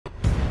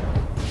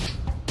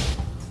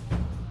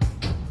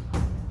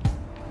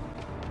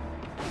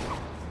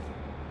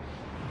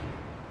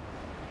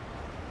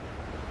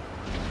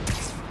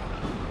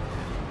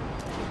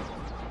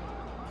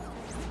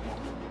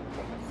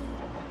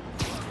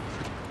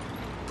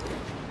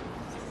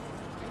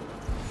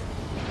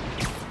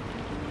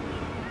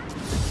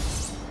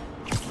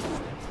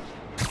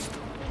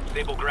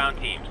Sable ground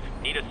teams.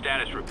 Need a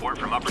status report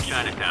from Upper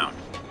Chinatown.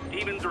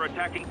 Demons are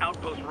attacking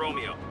Outpost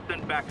Romeo.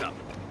 Send backup.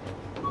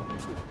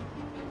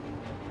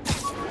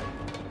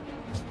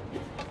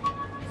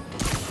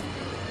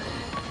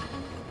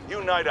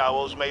 You night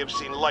owls may have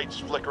seen lights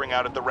flickering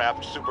out at the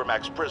Raft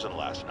Supermax prison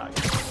last night.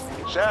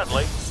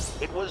 Sadly,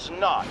 it was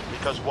not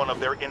because one of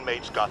their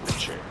inmates got the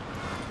chair.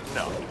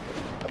 No.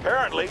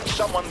 Apparently,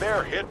 someone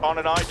there hit on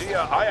an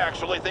idea I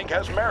actually think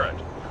has merit,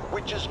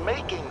 which is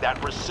making that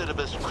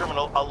recidivist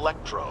criminal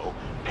Electro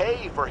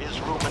pay for his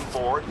room and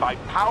board by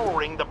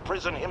powering the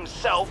prison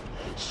himself,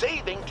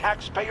 saving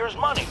taxpayers'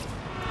 money.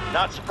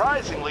 Not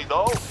surprisingly,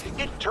 though,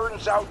 it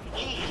turns out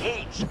he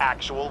hates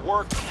actual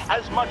work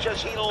as much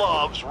as he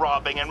loves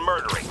robbing and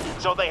murdering,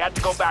 so they had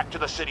to go back to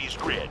the city's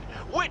grid,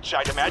 which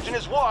I'd imagine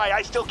is why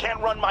I still can't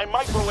run my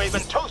microwave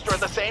and toaster at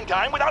the same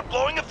time without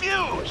blowing a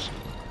fuse.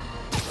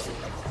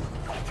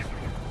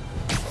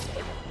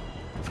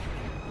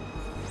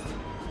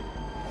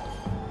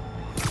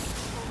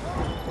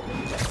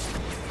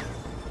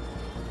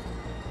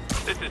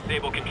 This is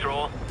Sable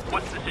Control.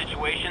 What's the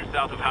situation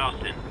south of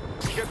Houston?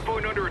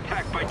 Checkpoint under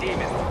attack by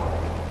demons.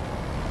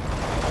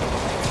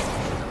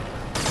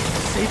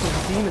 Sable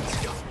and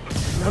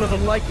demons. None of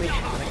them like me.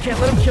 I can't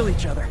let them kill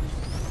each other.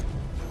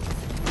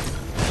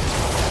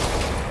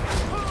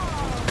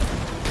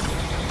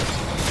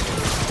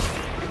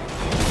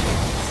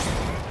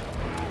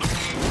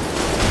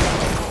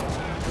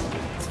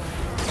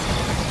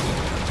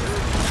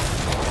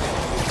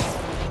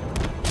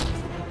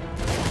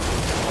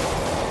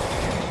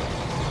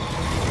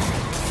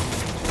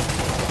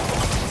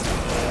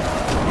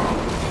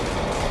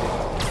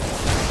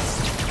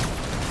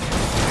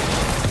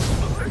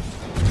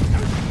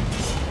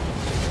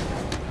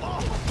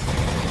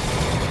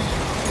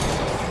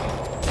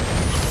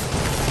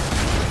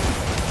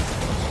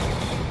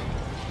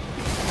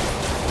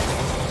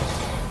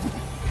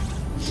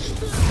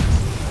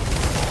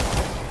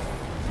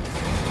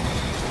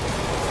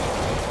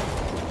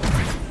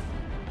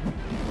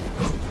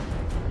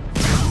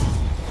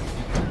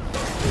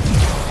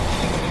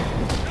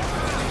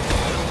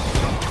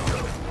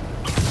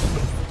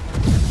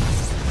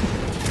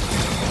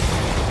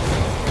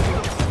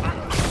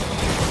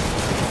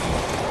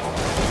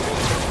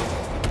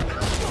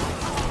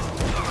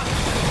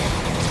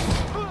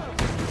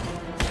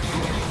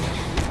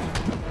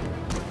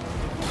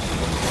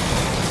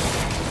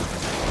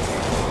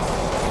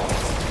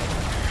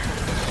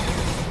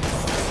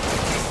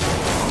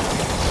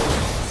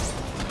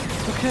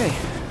 Okay, I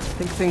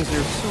think things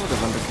are sort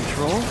of under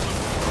control.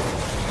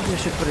 Maybe I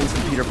should put in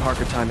some Peter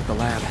Parker time at the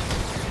lab.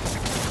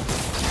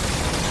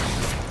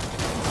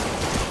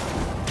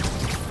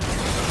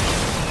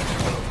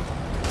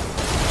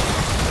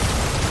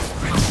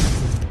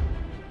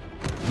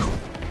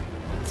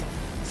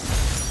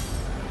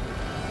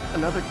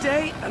 Another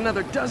day,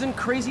 another dozen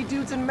crazy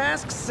dudes in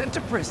masks sent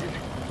to prison.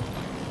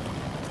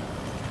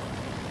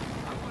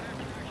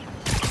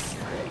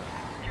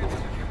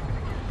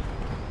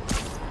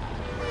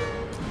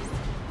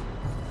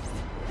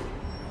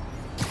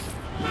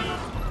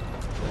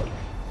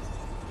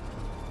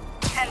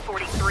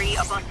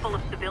 A bus full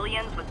of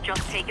civilians was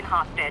just taken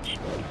hostage.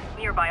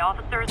 Nearby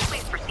officers,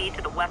 please proceed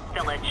to the West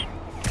Village.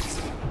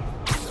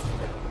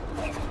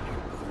 We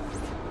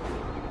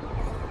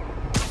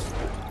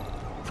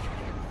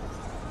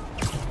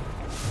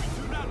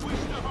do not wish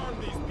to harm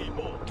these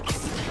people.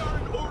 We are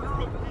an order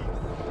of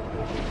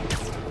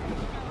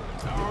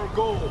peace. Our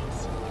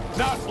goals,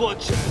 not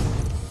bloodshed.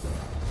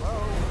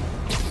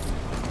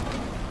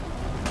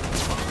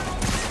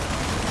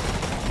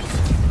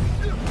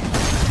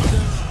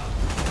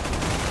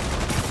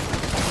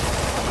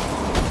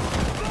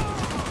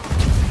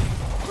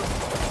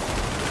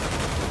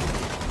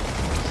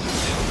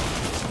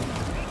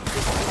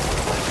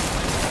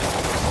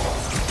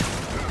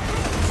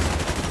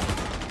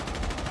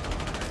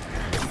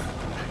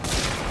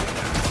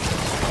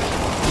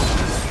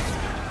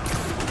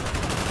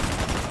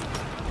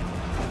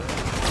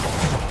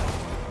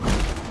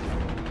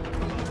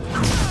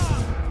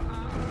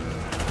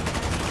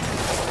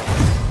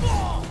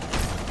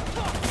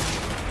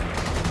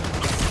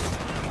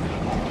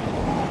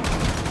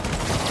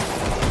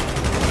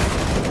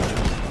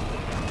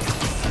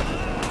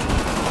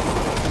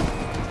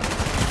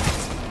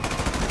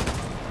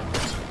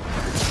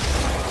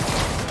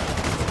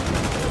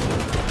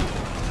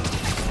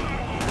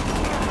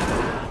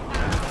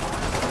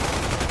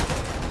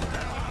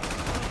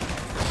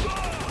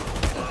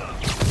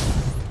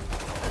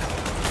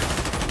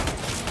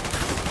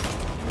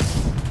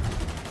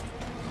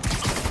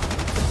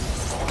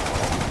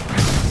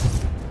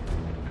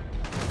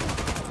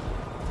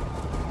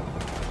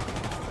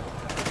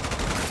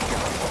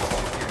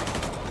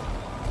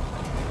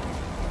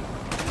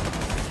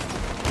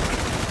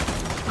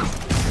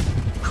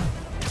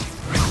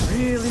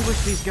 Really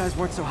wish these guys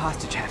weren't so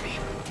hostage happy.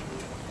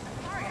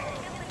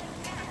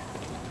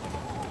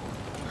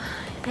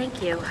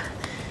 Thank you.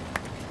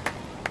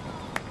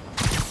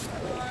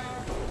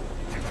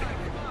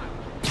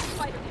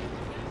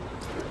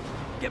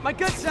 Get my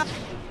goods up!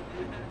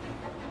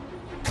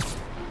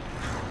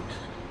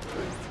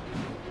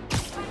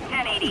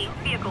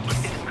 LAPD. Vehicle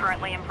pursuit is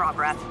currently in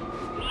progress.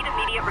 Need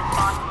immediate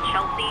response.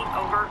 Chelsea,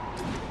 over.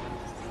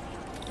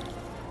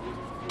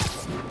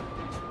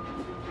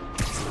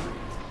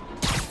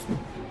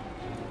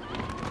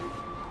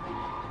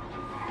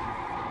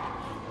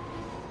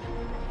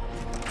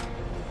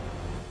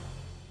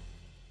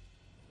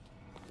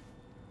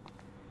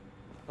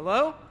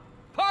 Hello?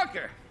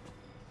 Parker!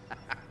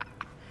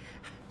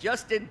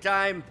 Just in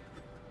time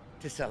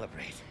to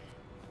celebrate.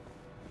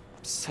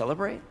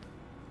 Celebrate?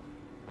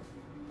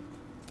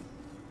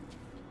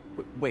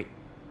 Wait.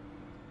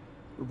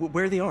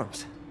 Where are the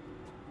arms?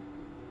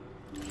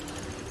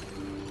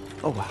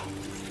 Oh, wow.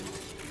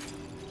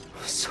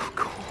 So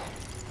cool.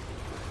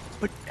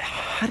 But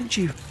how did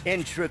you...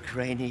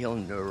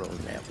 Intracranial neural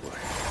network.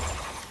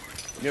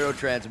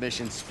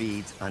 Neurotransmission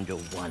speeds under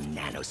 1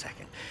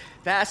 nanosecond.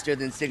 Faster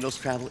than signals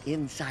travel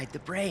inside the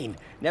brain.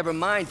 Never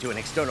mind to an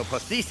external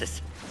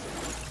prosthesis.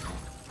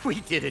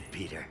 We did it,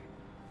 Peter.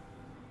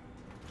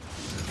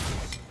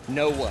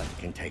 No one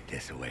can take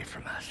this away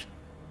from us.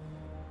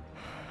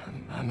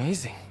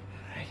 Amazing.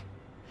 Right?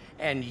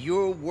 And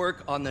your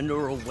work on the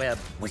neural web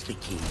was the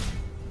key.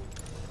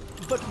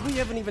 But we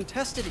haven't even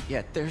tested it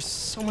yet. There's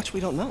so much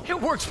we don't know. It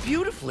works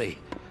beautifully.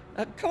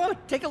 Come on,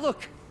 take a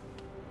look.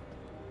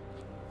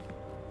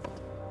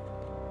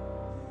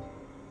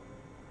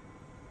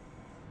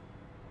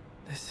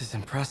 This is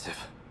impressive.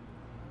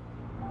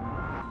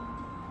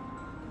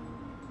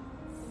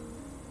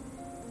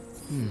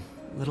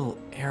 Little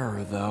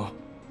error, though.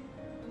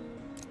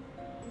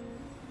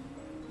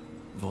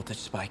 Voltage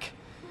spike.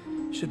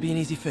 Should be an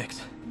easy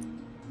fix.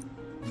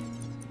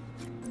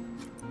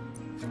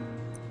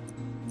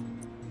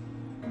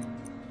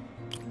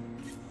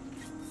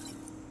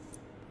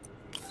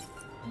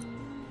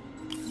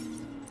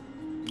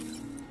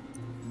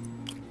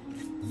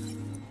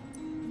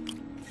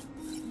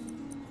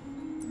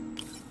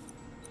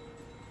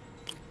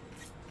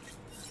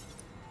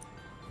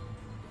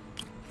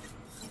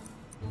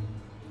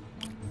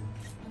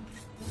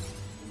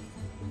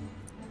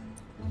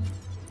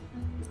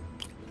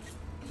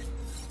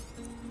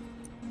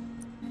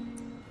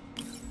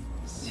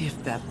 See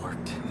if that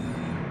worked.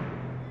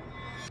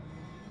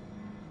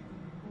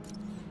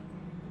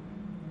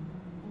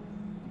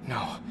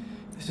 No,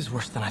 this is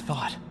worse than I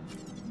thought.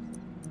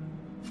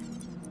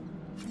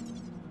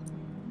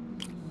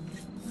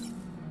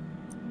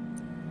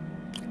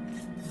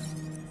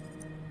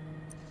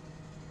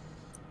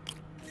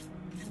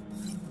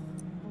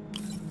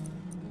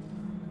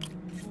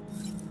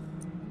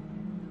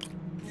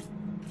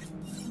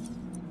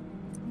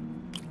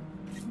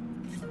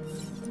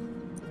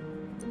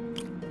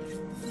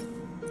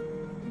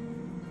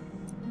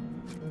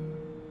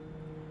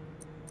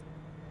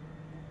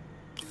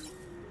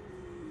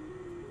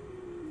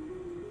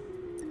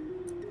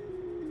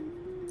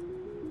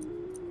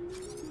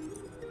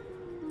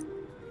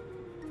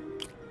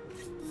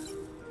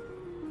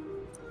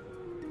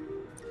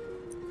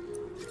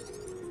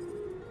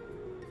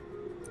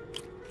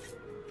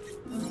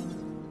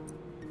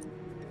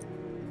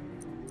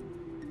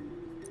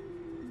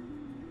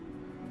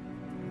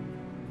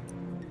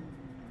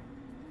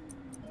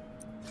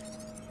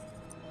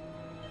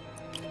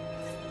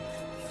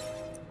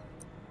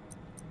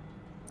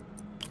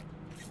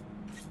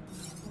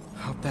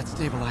 Hope that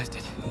stabilized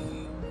it.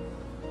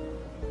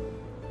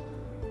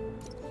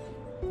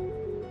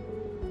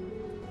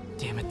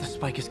 Damn it, the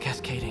spike is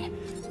cascading.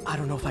 I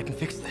don't know if I can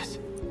fix this.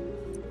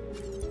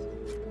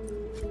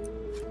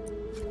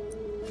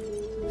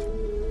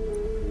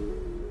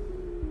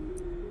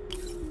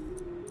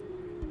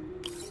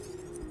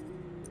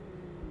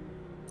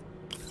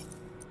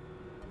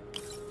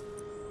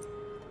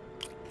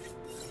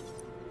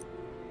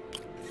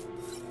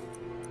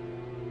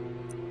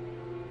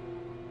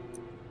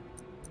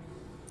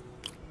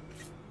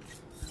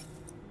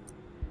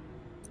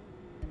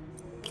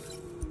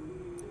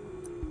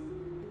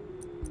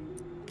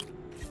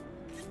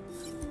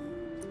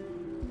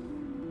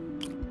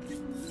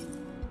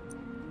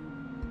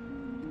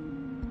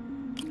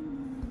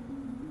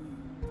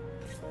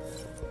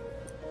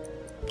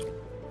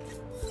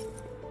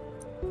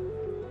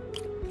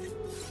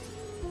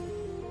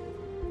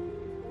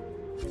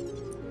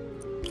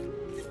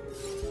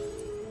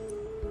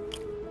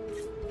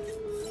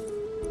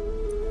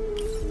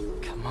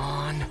 Come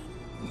on.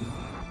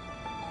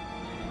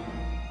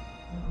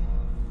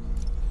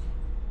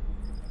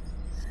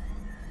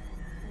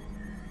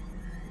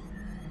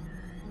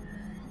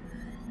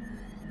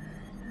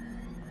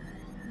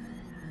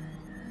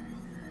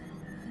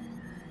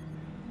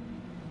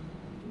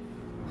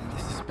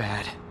 This is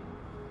bad.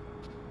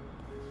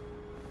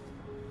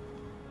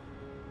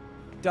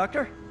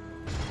 Doctor?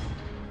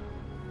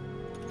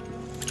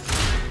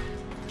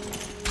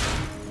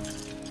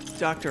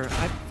 Doctor,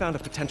 I found a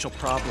potential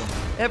problem.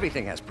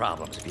 Everything has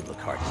problems if you look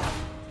hard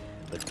enough.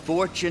 But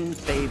fortune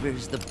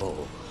favors the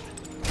bold.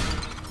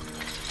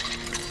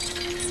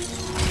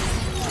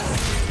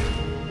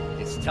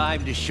 It's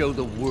time to show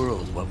the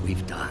world what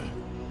we've done.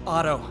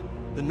 Otto,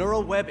 the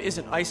neural web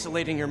isn't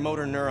isolating your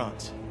motor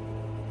neurons.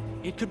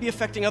 It could be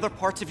affecting other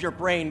parts of your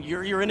brain,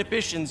 your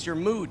inhibitions, your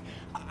mood.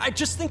 I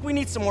just think we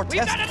need some more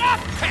tests. We've got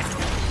enough tests!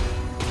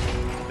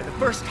 For the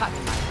first time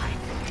in my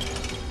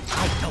life,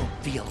 I don't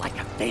feel like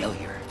a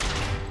failure.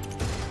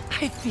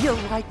 I feel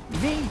like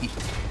me.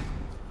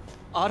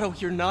 Otto,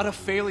 you're not a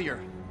failure.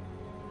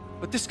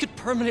 But this could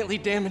permanently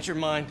damage your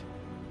mind.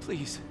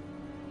 Please.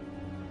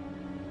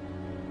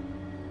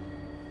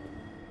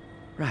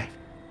 Right.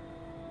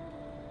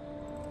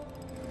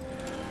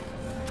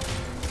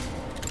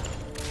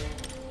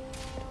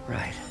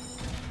 Right.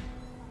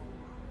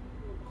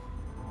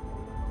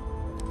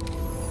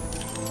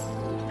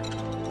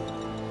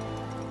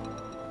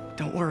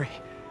 Don't worry.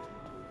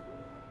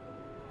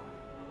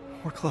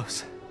 We're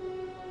close.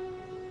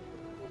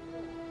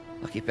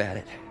 I'll keep at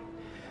it.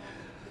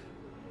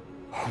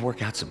 I'll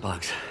work out some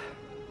bugs.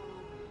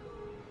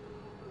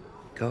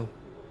 Go.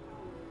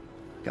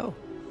 Go.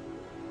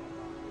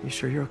 You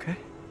sure you're okay?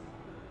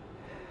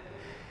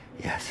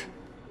 Yes.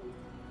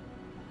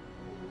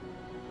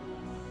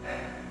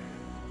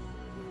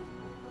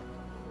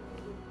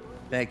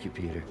 Thank you,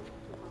 Peter.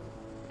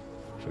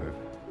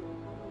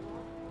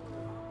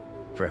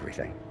 For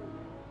everything.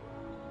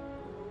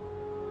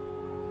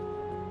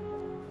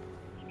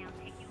 We now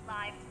take you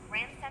live to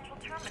Grand Central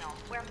Terminal,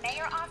 where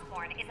Mayor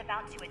Osborne is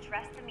about to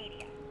address the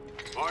media.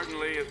 Martin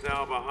Lee is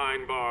now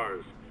behind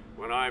bars.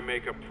 When I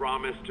make a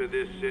promise to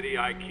this city,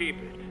 I keep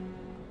it.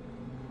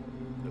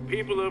 The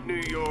people of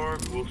New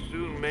York will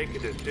soon make a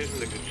decision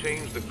that could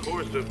change the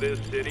course of this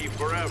city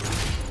forever.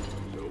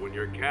 So when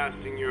you're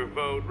casting your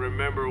vote,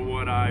 remember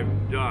what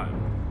I've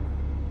done.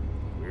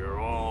 We are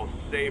all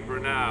safer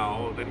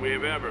now than we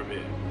have ever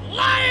been.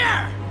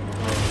 Liar!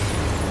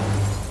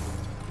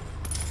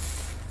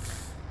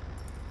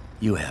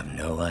 You have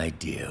no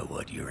idea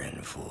what you're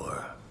in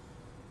for.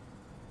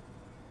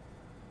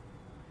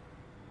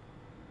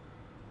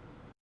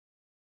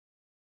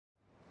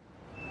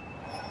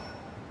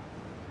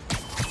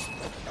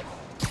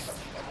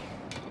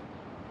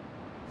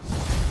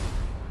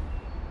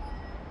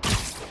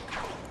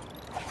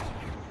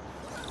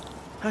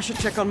 I should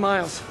check on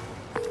Miles.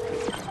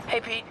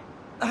 Hey, Pete.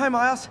 Hi,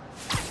 Miles.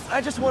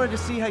 I just wanted to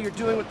see how you're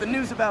doing with the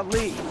news about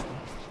Lee.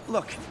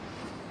 Look,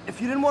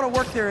 if you didn't want to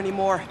work there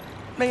anymore,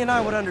 May and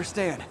I would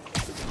understand.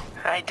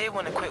 I did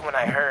want to quit when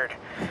I heard.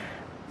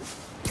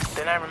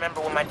 Then I remember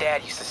what my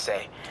dad used to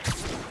say.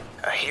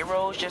 A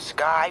hero is just a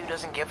guy who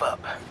doesn't give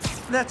up.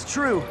 That's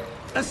true,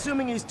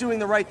 assuming he's doing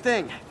the right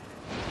thing.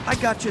 I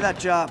got you that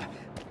job.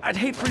 I'd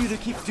hate for you to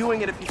keep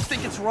doing it if you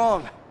think it's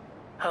wrong.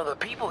 Oh, the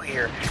people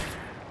here...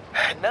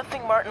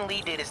 Nothing Martin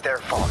Lee did is their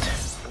fault.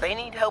 They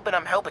need help and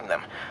I'm helping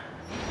them.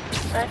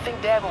 I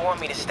think Dad will want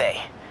me to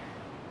stay.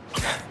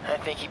 I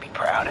think he'd be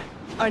proud.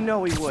 I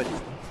know he would.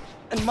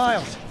 And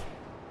Miles,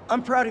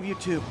 I'm proud of you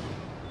too.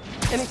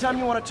 Anytime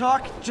you want to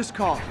talk, just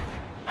call.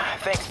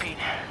 Thanks, Pete.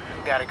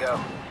 Gotta go.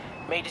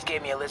 May just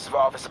gave me a list of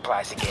office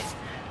supplies to get.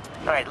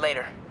 Alright,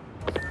 later.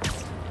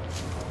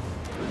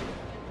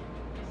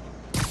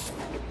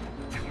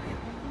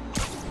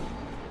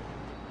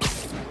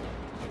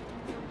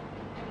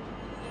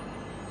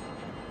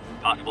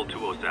 Possible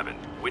 207.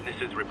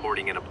 Witnesses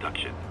reporting an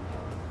abduction.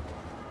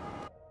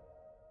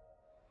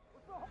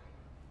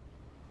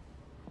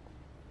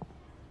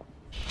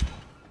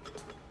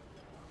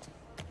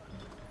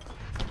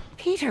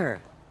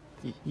 Peter!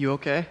 You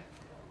okay?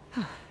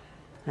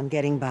 I'm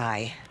getting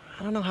by.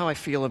 I don't know how I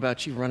feel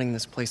about you running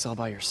this place all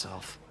by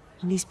yourself.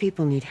 These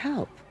people need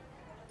help.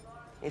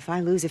 If I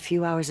lose a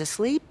few hours of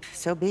sleep,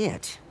 so be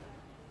it.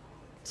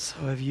 So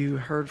have you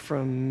heard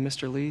from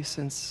Mr. Lee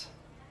since?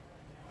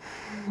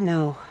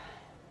 No.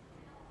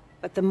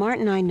 But the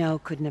Martin I know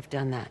couldn't have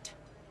done that.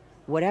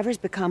 Whatever's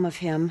become of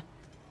him,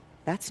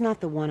 that's not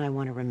the one I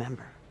want to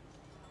remember.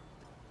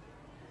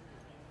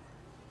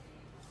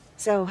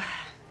 So,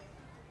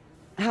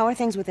 how are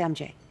things with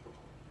MJ?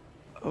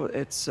 Oh,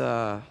 it's,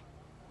 well,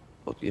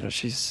 you know,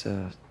 she's,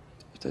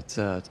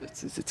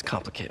 it's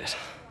complicated.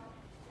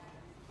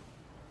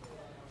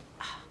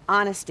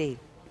 Honesty.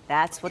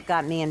 That's what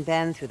got me and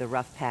Ben through the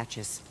rough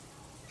patches.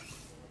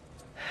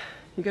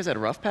 You guys had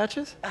rough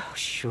patches? Oh,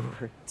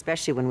 sure.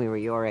 Especially when we were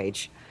your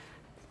age.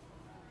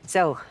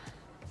 So,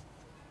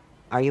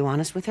 are you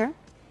honest with her?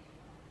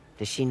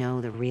 Does she know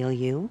the real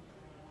you?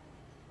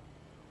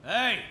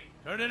 Hey,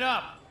 turn it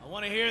up. I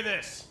want to hear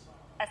this.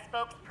 A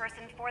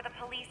spokesperson for the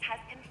police has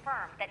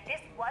confirmed that this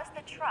was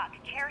the truck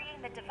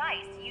carrying the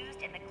device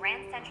used in the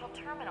Grand Central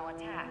Terminal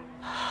attack.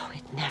 Oh,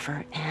 it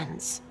never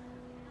ends.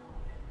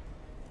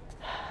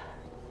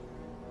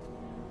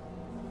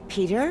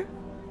 Peter?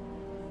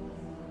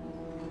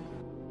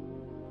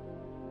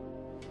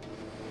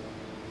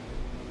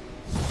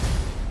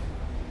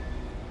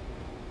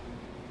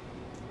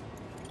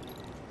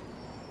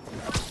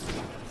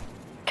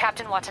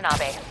 Captain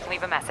Watanabe,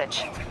 leave a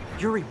message.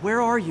 Yuri,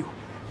 where are you?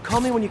 Call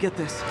me when you get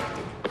this.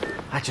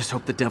 I just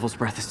hope the Devil's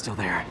Breath is still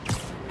there.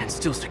 And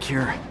still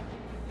secure.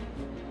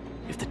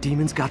 If the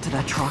demons got to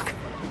that truck,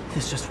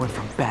 this just went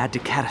from bad to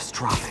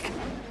catastrophic.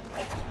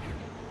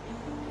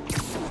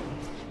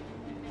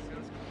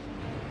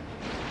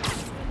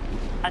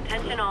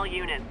 Attention all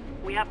units.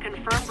 We have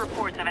confirmed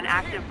reports of an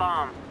active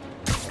bomb.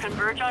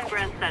 Converge on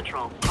Grand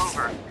Central.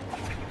 Over.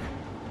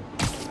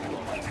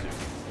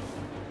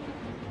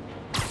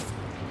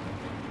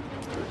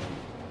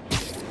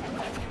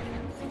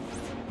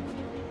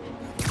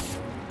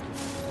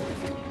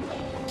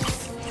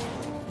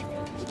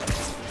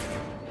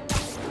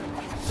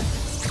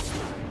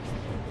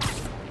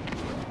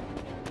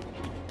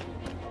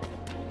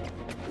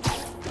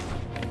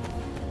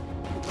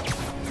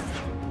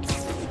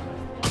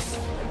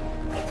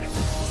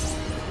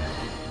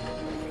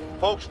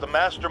 Folks, the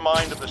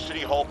mastermind of the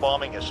City Hall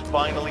bombing has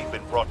finally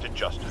been brought to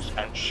justice,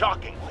 and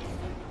shockingly,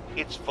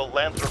 it's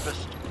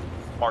philanthropist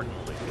Martin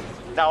Lee.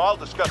 Now, I'll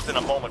discuss in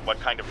a moment what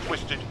kind of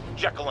twisted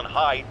Jekyll and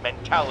Hyde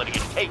mentality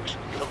it takes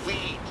to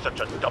lead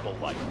such a double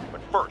life.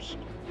 But first,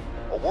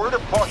 a word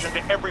of caution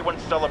to everyone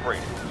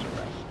celebrating his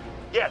arrest.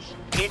 Yes,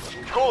 it's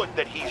good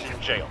that he's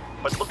in jail,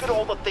 but look at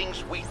all the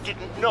things we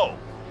didn't know.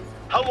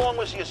 How long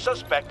was he a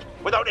suspect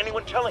without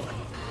anyone telling him?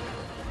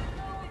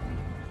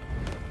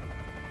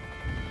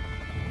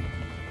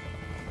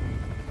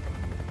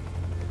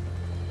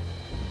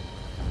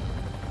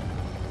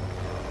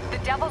 The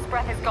Devil's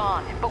Breath is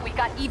gone, but we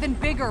got even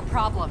bigger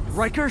problems.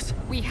 Rikers?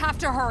 We have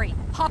to hurry.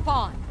 Hop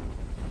on.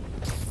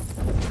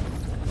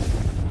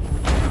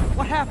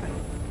 What happened?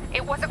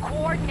 It was a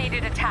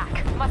coordinated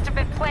attack. Must have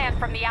been planned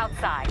from the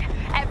outside.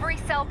 Every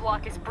cell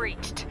block is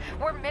breached.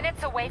 We're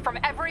minutes away from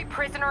every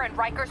prisoner and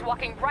Rikers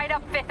walking right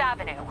up 5th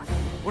Avenue.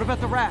 What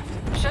about the raft?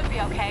 Should be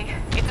okay.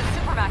 It's a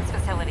Supermax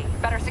facility.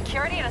 Better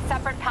security and a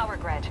separate power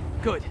grid.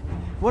 Good.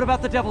 What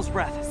about the Devil's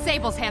Breath?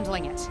 Sable's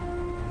handling it.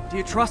 Do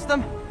you trust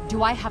them?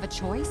 Do I have a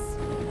choice?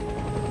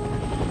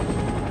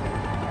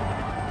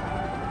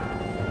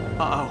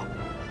 Uh-oh.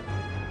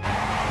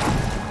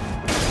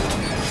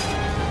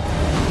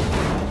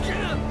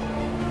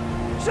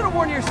 Should have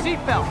worn your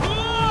seatbelt.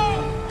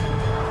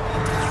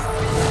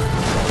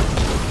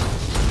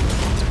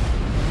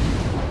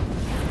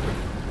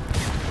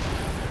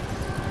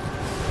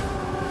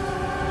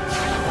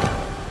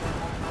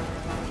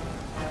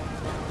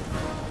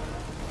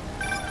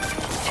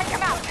 Take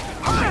him out!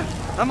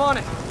 I'm on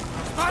it.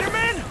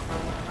 Spider-Man!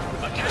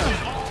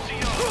 Attention all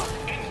COs.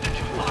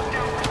 Institute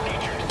lockdown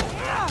procedures.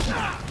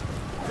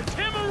 It's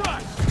him or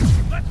us!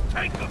 Let's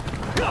take him!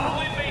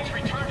 All inmates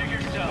return to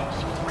your cells.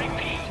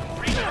 Repeat,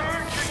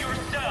 return to your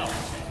cells.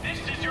 This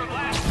is your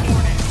last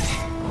warning.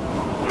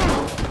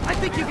 I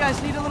think you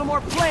guys need a little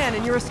more plan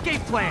in your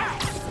escape plan.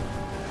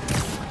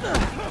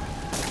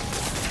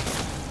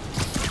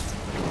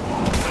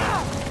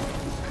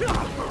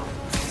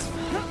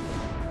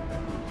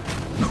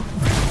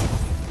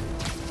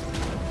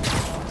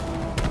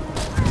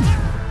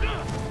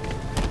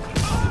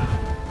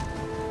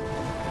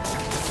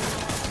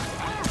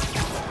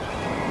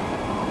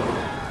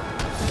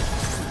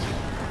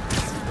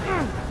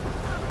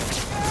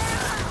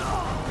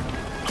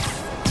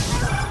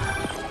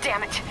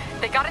 Damn it!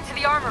 They got into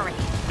the armory.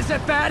 Is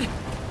that bad?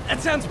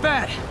 That sounds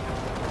bad.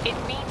 It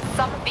means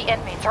some of the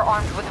inmates are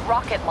armed with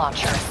rocket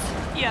launchers.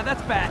 Yeah,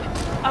 that's bad.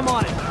 I'm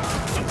on it.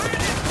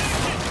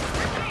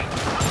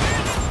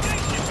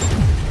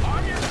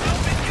 Arm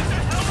yourself and get the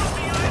hell off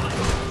the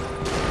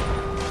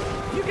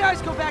island. If you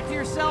guys go back to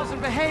your cells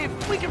and behave,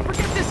 we can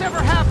forget this ever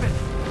happened.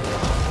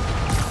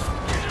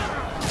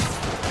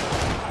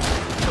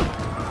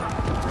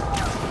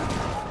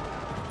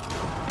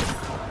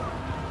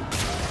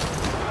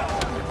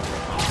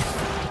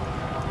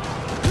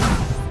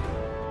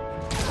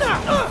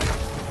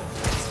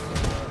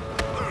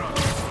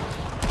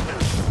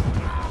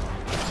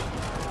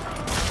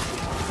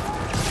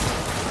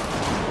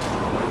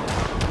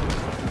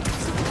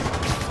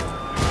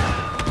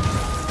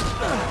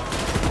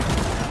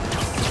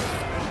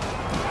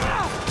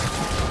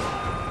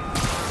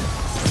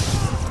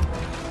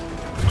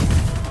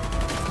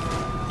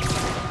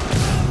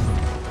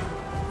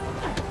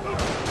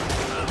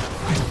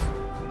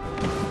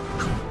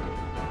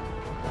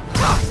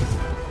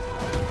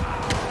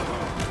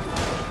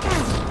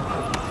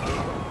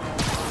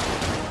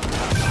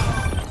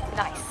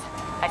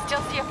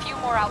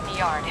 Out in the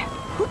yard.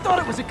 Who thought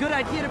it was a good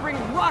idea to bring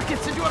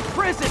rockets into a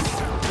prison?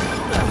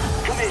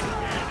 Come in.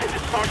 This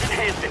is Sergeant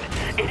Hansen.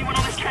 Anyone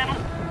on this channel?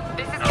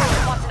 This is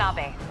Captain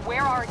Watanabe.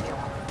 Where are you?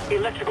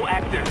 Electrical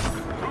access.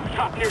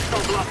 Rooftop near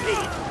cell block D.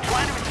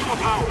 Trying to restore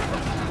power.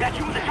 That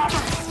you with the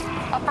chopper?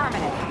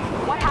 Affirmative.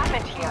 What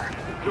happened here?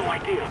 No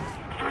idea.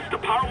 First the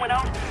power went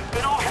out,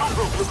 then all hell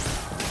broke loose.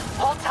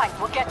 Hold tight.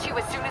 We'll get you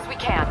as soon as we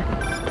can.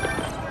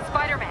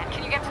 Spider-Man,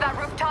 can you get to that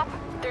rooftop?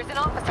 There's an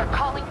officer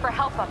calling for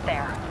help up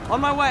there. On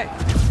my way.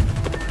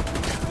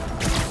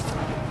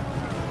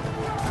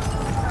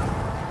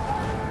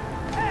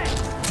 Hey!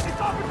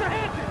 It's Officer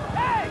Hansen!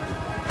 Hey!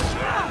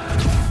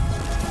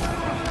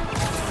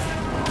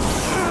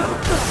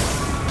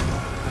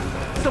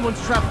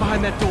 Someone's trapped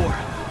behind that door.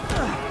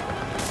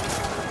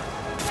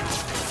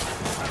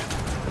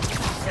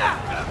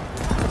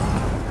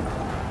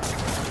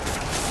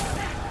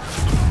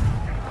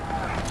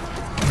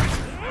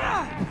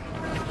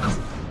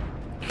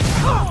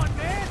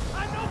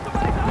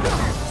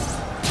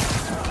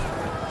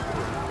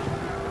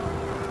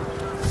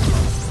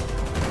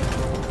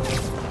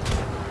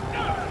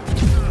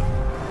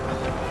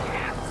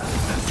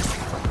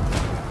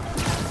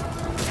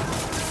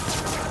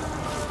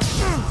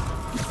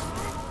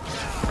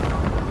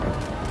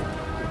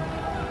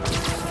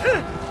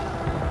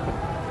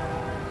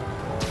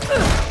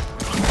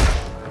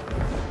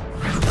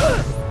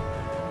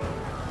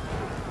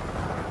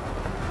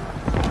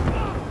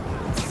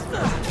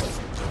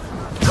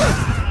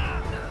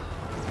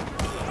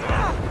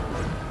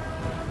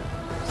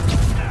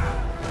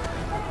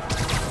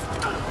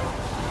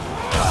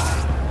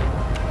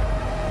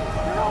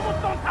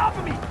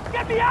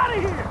 me out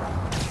of here!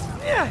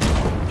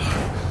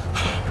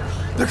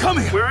 They're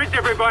coming! Where is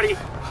everybody?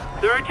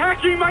 They're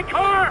attacking my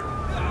car!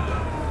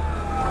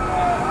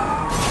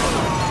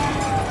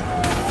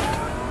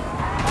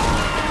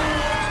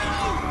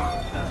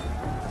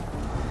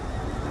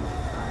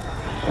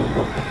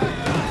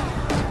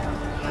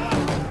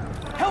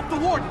 Help the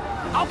warden!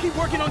 I'll keep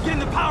working on getting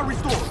the power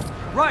restored.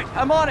 Right,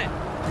 I'm on it.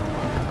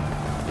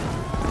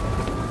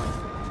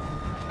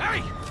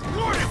 Hey!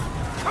 Warden!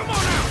 Come on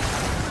out!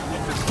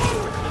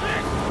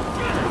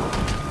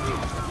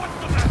 What's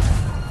the matter?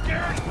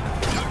 Scared?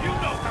 Now you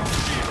know how it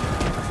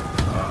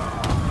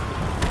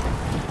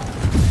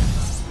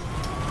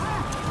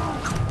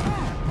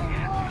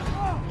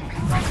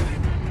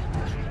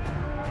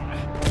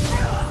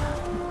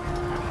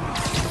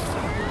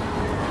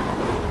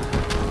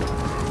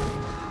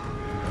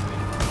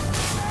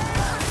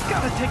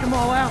Gotta take them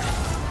all out.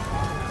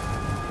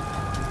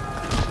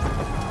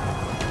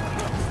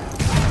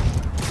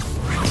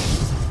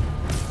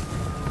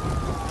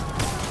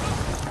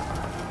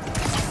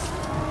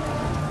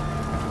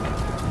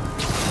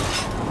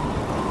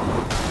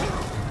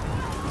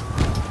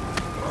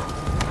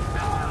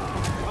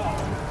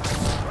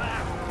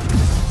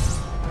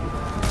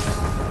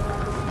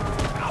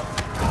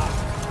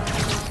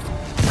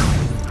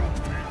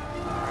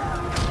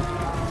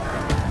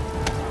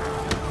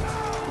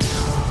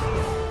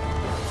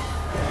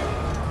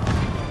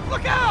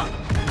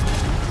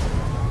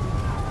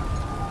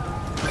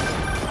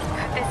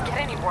 Could this get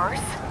any worse?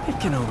 It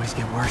can always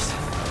get worse.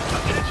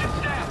 Attention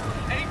staff!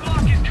 A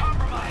block is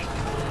compromised!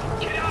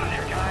 Get out of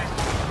there, guys!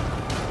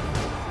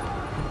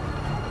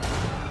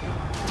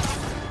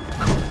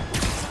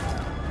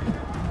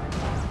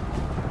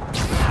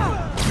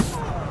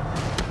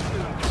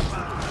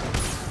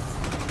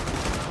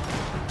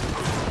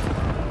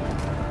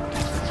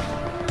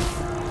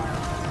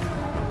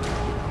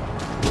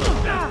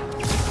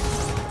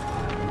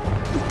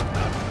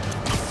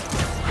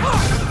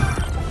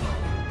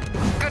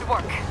 Good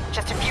work.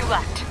 Just a few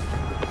left.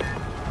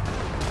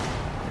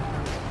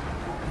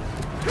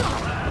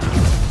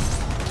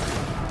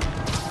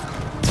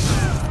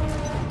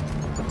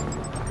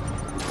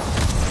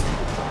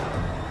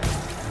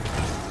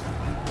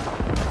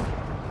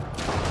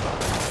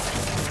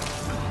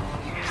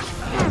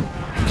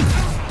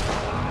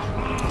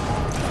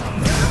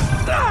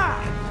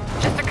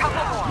 Just a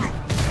couple more.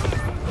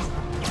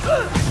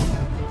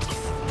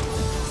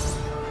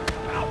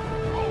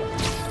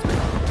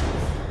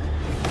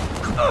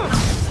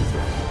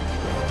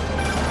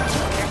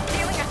 They're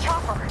stealing a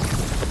chopper.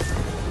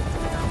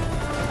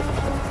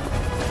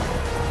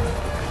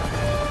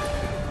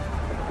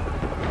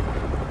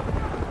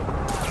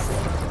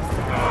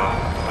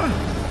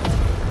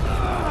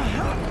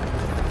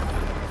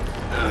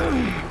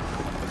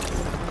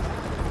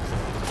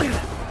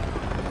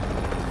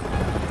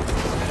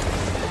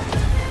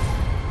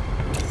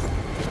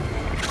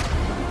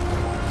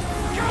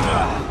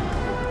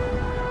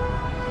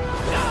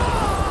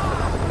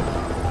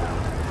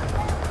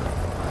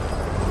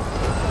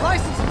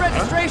 License and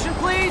registration,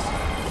 please.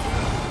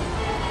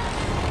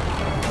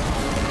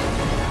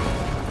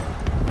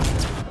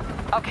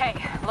 Okay,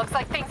 looks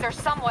like things are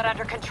somewhat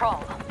under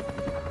control.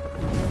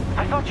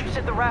 I thought you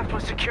said the raft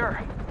was secure.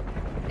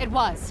 It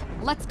was.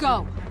 Let's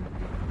go.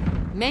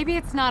 Maybe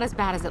it's not as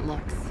bad as it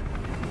looks.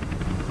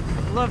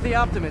 Love the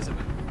optimism.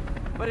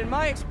 But in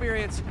my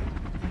experience,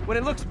 when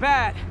it looks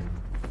bad,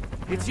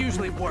 it's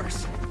usually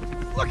worse.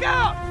 Look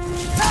out!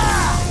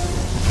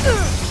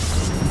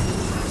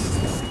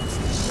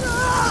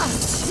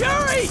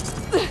 Yuri!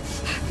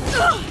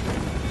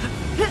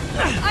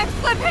 I'm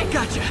slipping!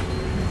 Gotcha.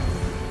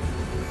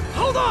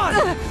 Hold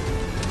on!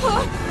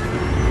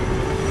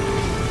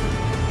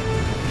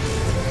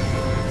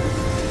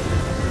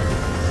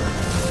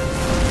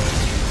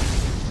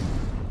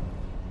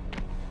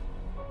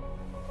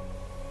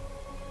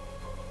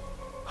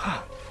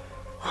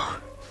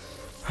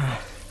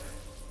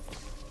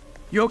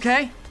 You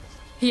okay?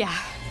 Yeah.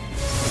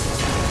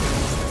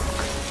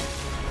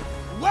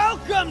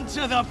 Welcome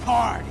to the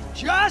party!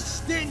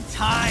 Just in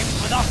time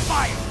for the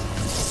fight!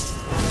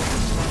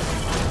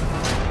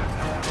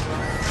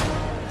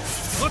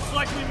 Looks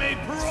like we made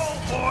parole,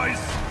 boys!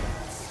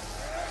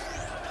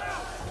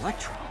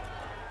 Electro?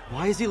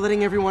 Why is he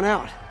letting everyone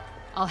out?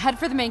 I'll head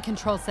for the main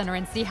control center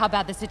and see how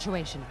bad the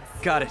situation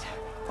is. Got it.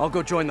 I'll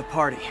go join the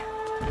party.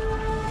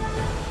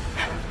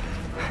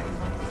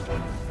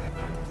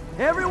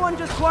 Everyone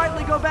just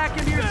quietly go back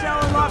into your cell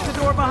and lock the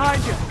door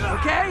behind you,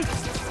 okay?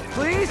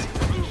 Please?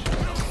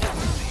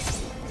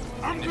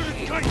 I'm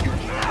gonna cut you,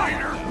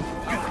 Spider!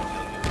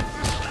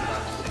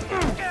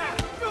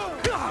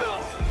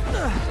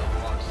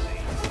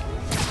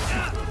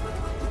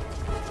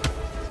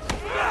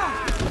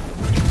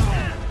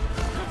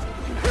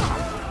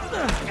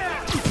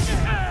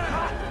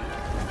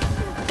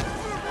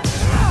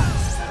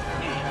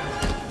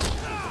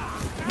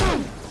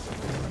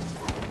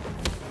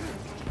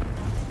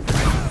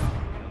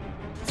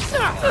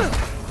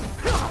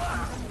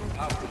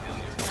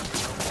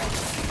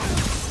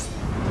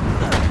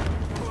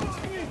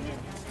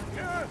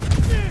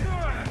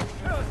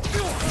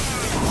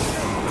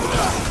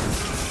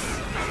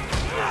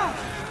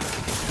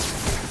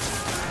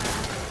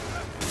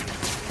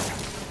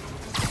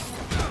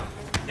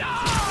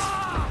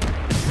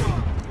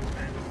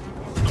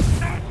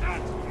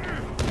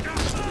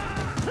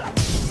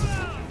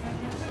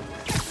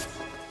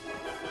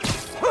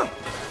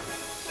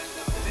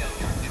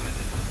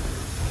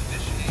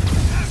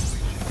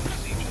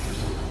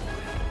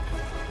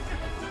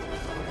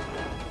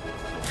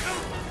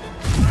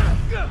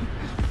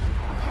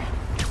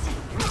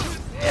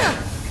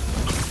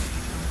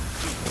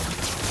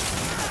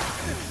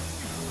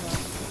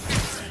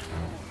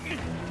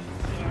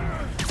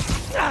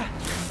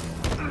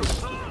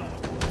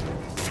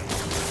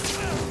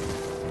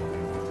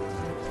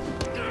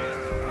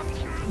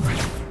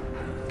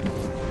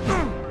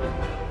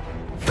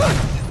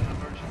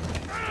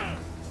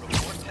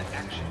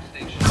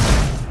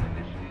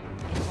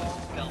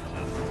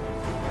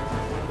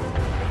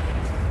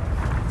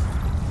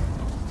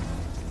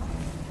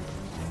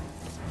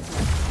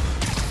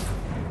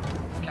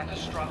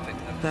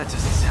 That doesn't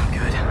sound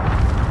good.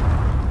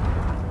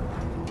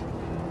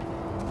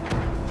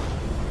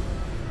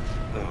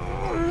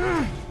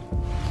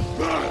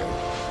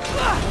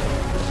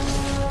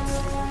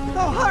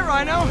 Oh, hi,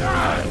 Rhino!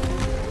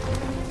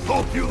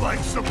 Hope you like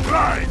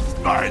surprise,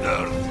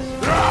 Spider!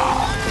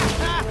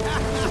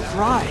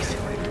 Surprise?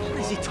 What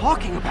is he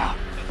talking about?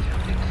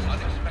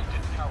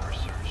 Unexpected power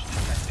surge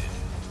detected.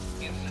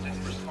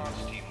 Incident response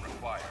team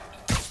required.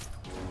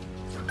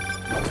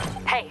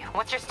 Hey,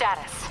 what's your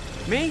status?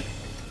 Me?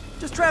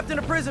 Just trapped in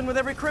a prison with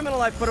every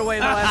criminal I've put away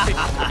in the last week.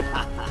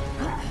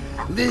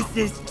 This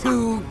is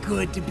too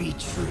good to be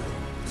true.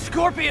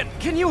 Scorpion,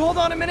 can you hold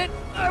on a minute?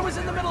 I was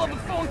in the middle of a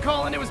phone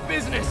call and it was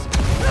business.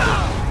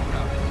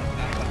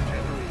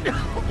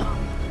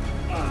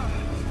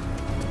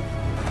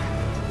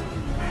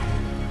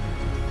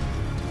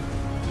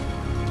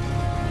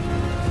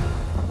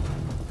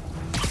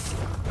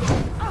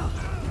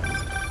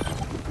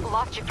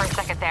 Lost you for a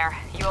second there.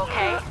 You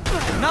okay?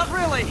 Not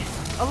really.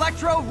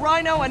 Electro,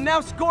 Rhino, and now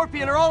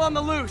Scorpion are all on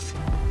the loose.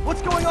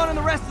 What's going on in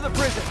the rest of the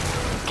prison?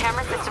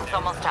 Camera system's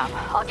almost up.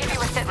 I'll give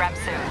you a sit rep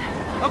soon.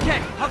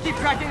 Okay, I'll keep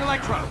tracking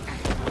Electro.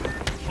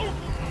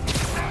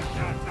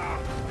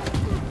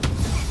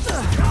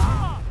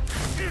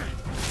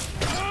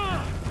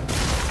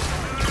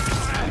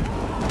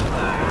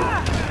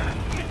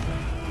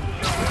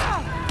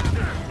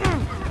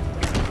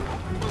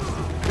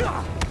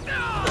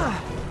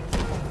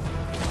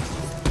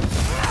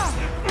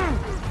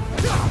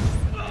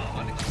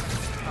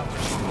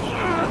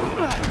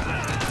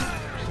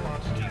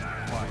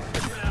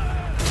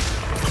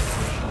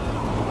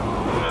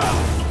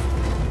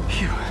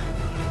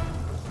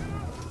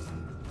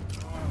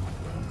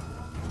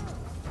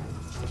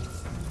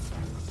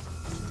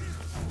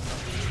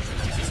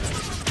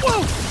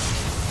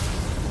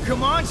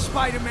 Come on,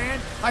 Spider-Man!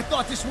 I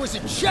thought this was a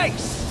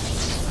chase!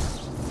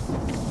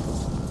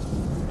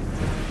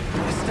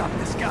 Stop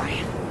this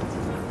guy.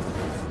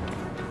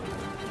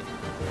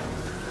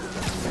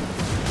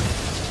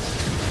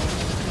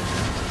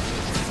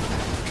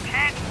 You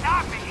can't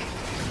stop me!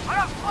 But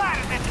I'm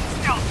flattered that you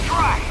still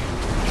try!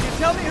 You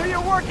tell me who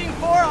you're working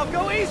for, I'll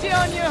go easy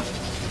on you!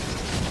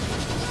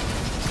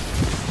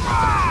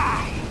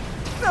 Try!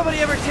 Nobody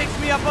ever takes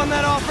me up on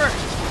that offer!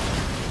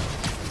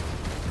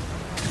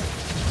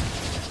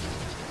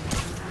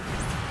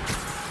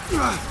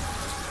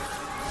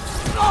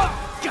 Oh,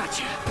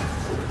 gotcha!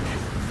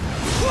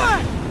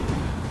 What?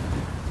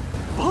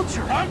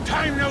 Vulture! Long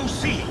time no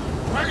see!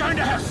 We're going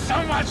to have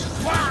so much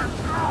fun!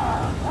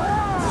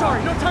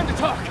 Sorry, no time to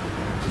talk!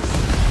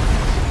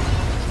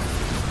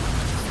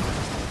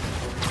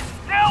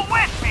 Still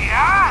with me,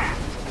 huh?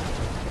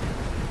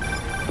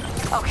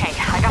 Okay,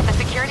 I got the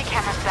security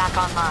cameras back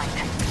online.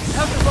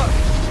 How's it look?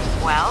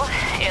 Well,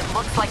 it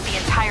looks like the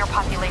entire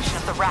population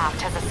of the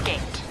raft has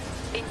escaped,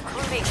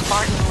 including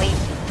Martin Lee.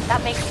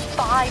 That makes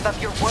 5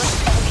 of your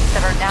worst enemies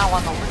that are now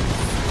on the loose.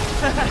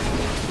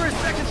 For a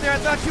second there, I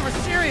thought you were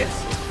serious.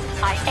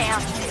 I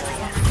am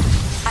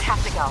serious. I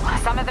have to go.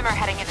 Some of them are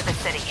heading into the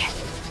city.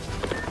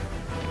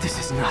 This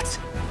is nuts.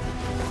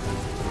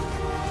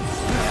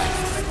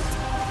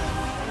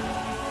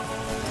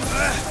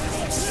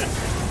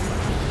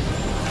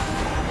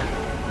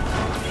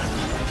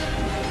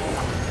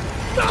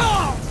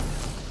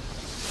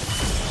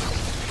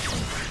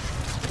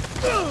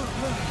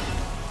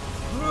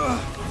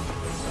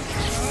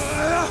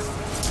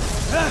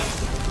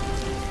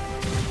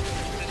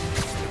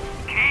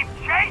 Keep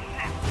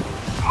chasing!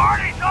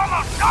 Party's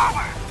almost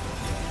over!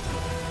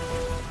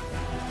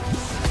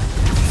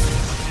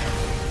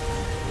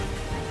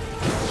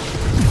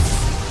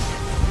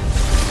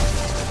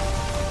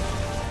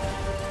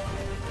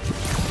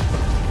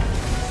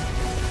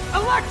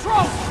 Electro,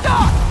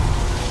 stop!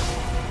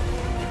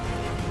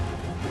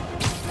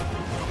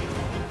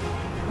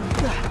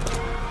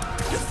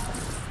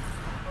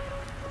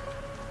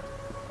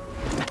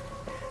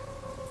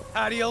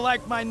 How do you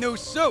like my new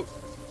suit?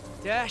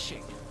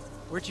 Dashing.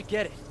 Where'd you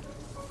get it?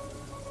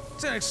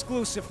 It's an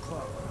exclusive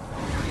club.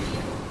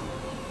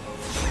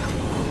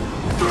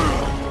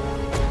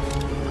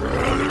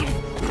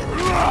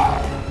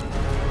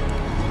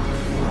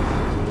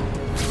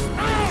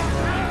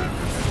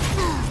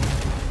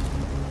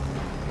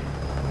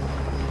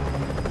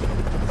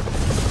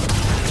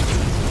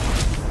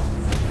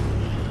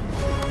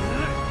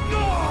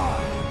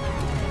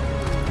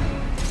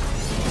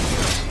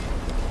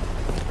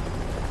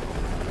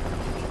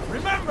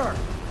 Remember,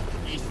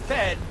 he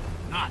said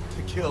not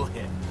to kill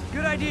him.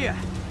 Good idea.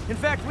 In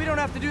fact, we don't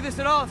have to do this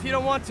at all if you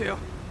don't want to.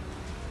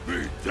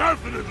 We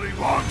definitely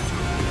want to!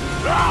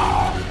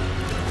 Ah!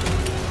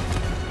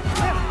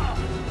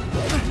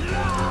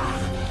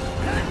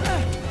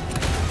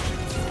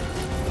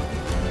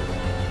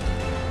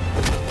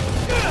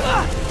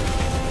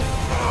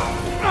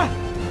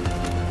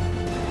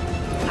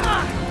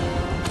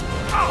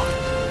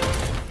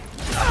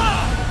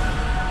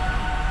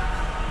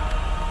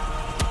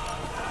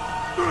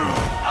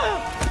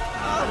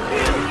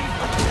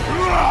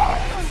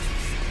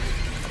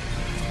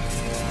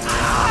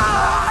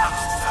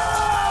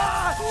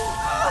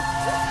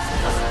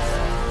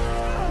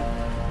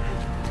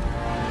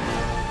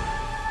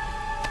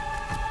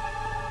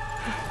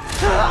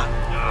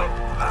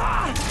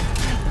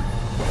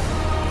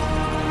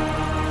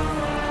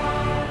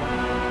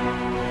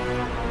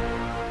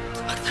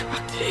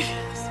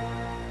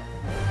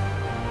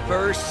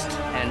 first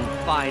and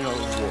final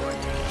warning.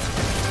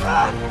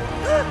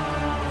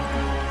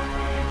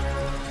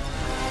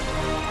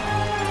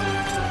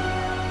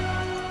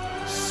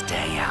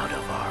 Stay out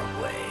of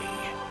our way.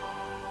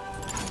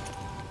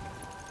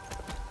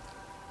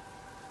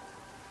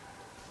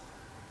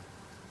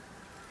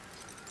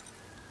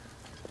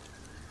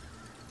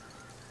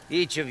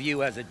 Each of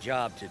you has a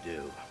job to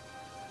do.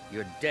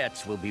 Your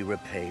debts will be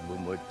repaid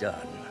when we're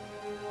done.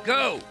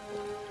 Go!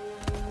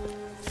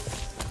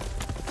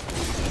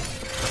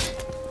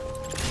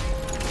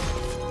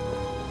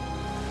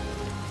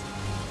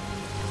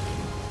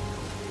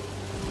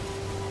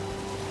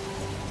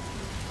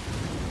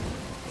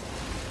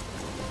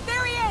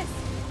 There he is!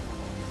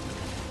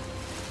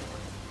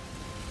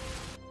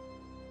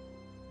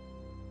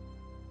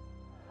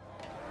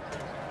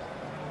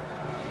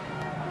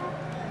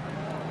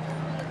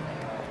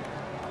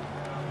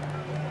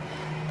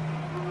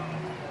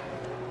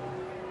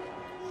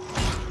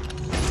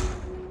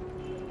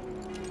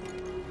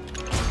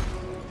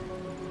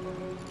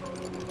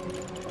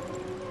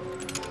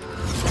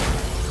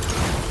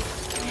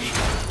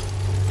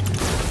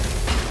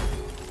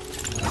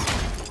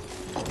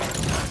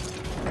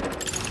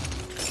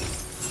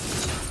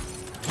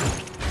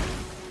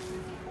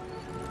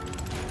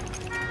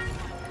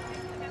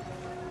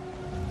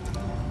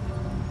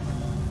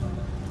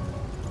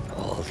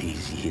 All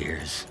these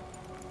years.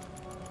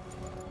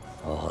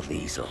 All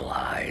these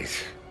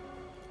lies.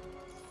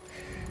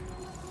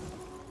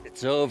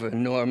 It's over,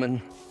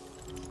 Norman.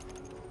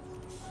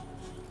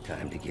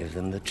 Time to give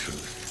them the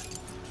truth.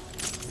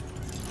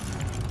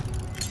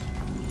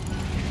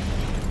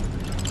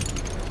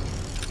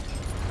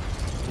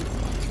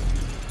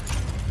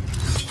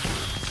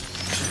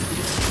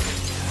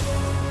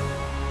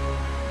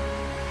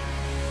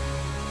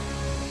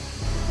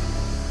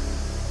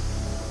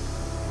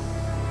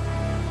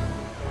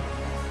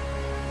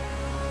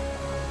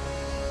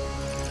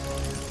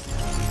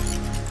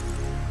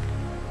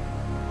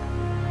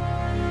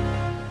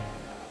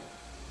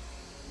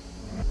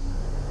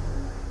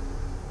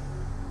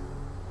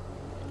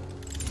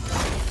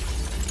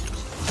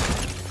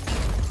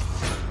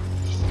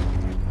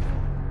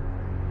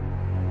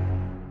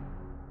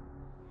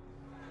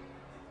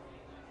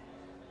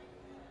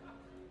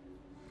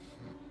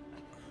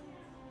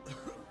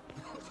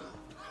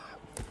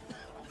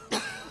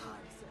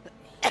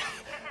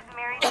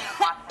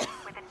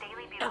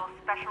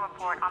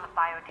 On the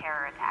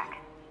bioterror attack.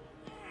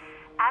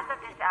 As of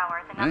this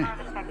hour, the number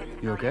of affected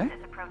civilians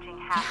is approaching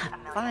half a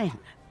million. Fine.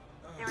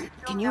 There is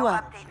still Can no you,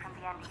 update from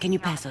the NDC can you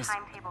on pass the those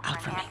timetable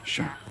out for me? enhanced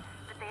Sure. care,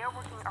 but they are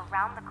working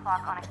around the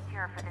clock on a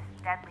cure for this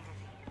deadly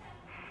disease.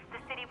 The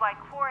citywide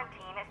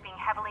quarantine is being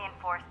heavily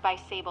enforced by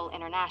Sable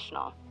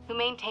International, who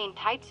maintain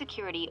tight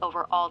security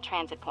over all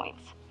transit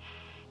points.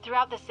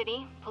 Throughout the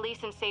city,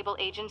 police and Sable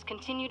agents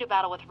continue to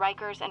battle with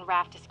Rikers and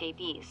raft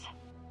escapees.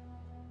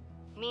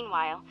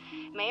 Meanwhile,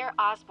 Mayor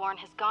Osborn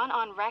has gone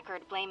on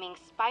record blaming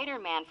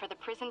Spider-Man for the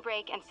prison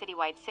break and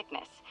citywide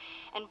sickness,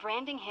 and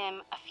branding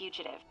him a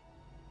fugitive.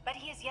 But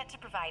he has yet to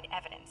provide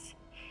evidence.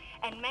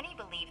 And many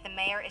believe the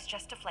mayor is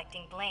just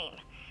deflecting blame,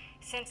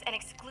 since an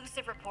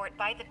exclusive report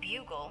by the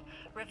Bugle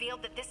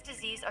revealed that this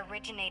disease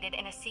originated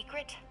in a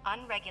secret,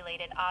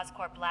 unregulated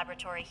Oscorp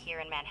laboratory here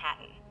in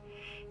Manhattan.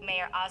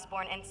 Mayor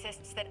Osborn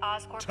insists that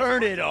Oscorp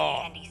Turn it is working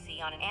off! with the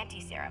NDC on an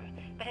anti-serum,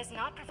 but has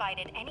not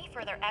provided any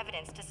further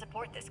evidence to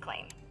support this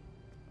claim.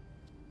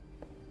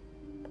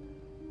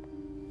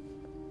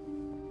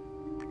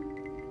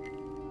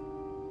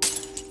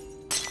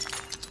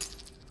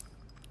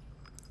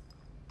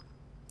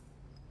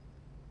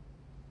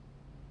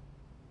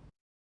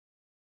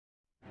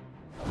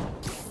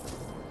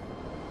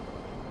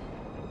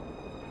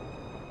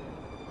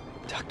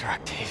 Dr.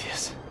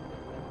 Octavius.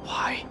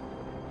 Why?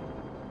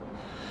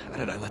 How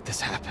did I let this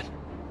happen?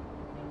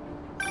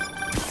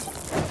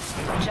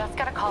 Just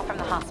got a call from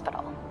the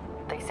hospital.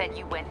 They said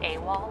you went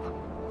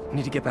AWOL. I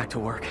need to get back to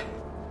work.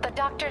 The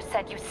doctor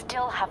said you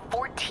still have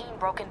 14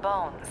 broken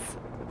bones.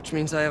 Which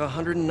means I have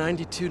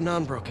 192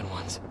 non-broken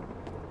ones.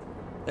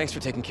 Thanks for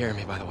taking care of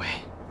me, by the way.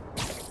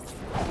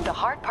 The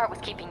hard part was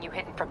keeping you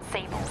hidden from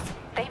Sable.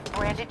 They've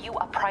branded you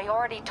a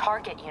priority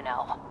target, you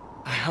know.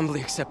 I humbly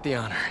accept the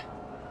honor.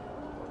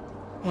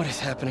 What is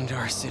happening to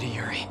our city,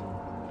 Yuri?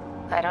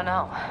 I don't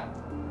know.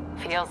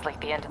 Feels like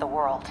the end of the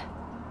world.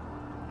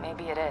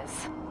 Maybe it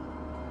is.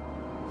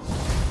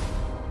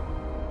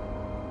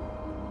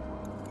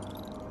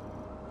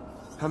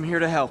 I'm here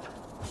to help.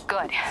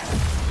 Good.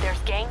 There's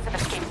gangs of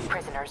escaped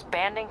prisoners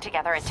banding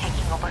together and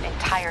taking over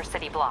entire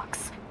city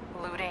blocks.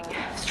 Looting,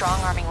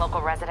 strong-arming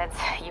local residents,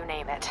 you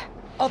name it.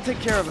 I'll take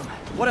care of him.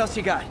 What else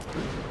you got?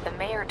 The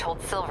mayor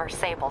told Silver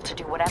Sable to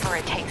do whatever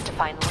it takes to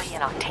find Lee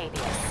and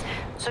Octavius.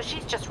 So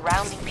she's just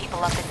rounding people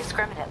up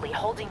indiscriminately,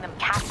 holding them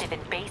captive in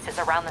bases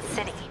around the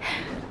city.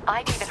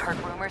 I've even heard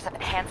rumors of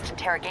enhanced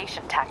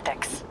interrogation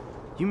tactics.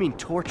 You mean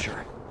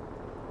torture?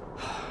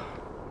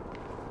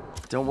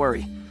 Don't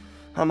worry.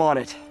 I'm on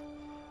it.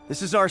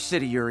 This is our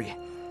city, Yuri.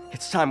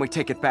 It's time we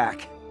take it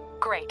back.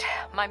 Great.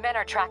 My men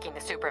are tracking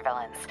the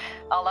supervillains.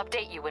 I'll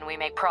update you when we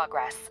make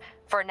progress.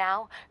 For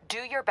now, do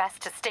your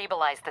best to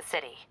stabilize the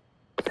city.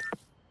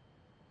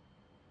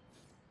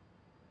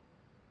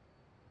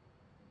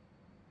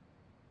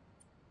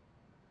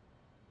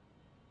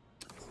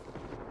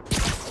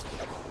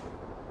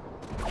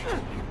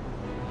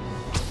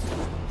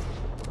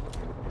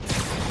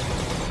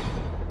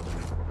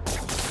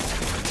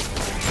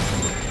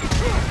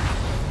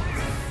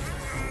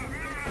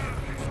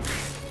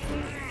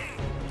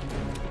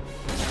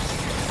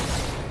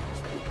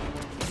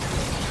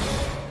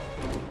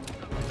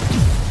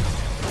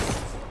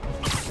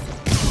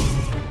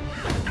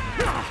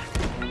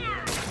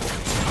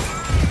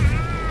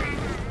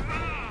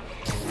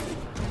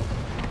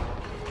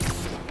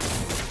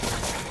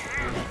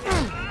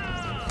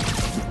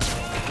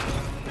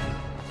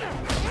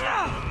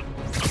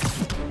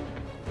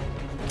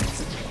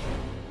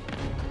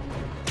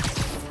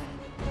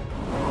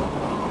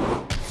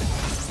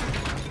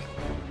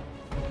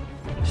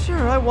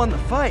 Sure, I won the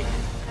fight,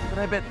 but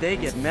I bet they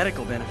get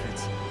medical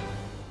benefits.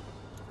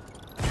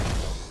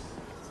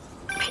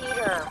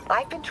 Peter,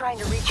 I've been trying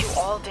to reach you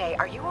all day.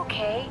 Are you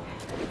okay?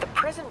 The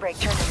prison break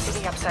turned the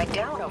city upside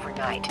down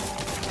overnight.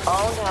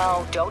 Oh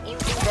no, don't you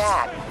do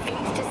that.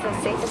 Feast is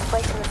the safest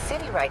place in the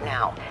city right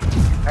now.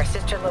 Our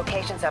sister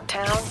locations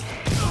uptown,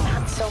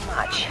 not so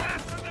much.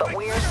 But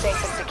we're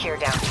safe and secure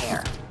down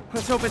here.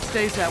 Let's hope it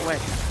stays that way.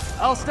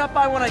 I'll stop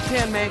by when I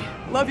can, May.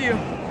 Love you.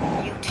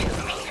 You too,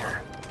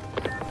 Peter.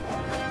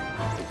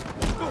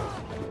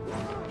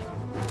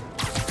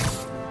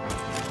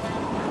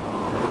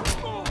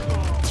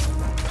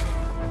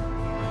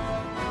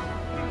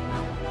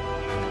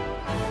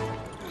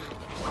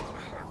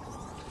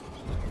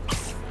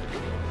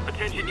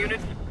 Attention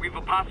units, we've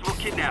a possible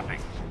kidnapping.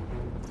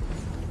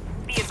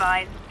 Be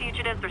advised,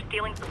 fugitives are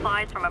stealing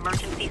supplies from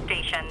emergency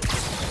stations.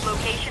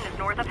 Location is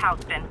north of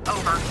Houston.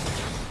 Over.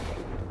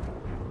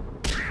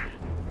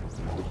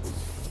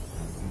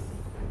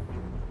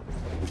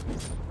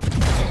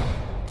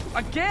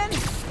 Again?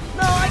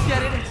 No, I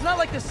get it. It's not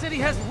like the city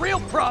has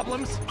real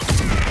problems.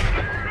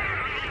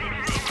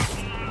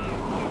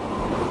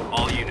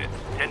 All units,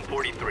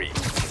 1043.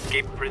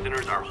 Escaped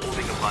prisoners are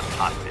holding a bus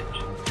hostage.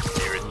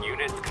 Nearest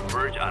units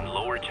converge on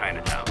Lower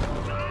Chinatown.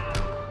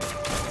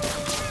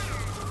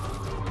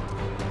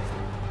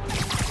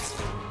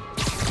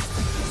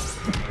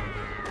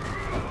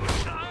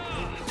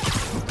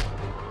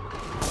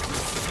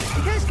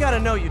 You guys gotta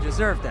know you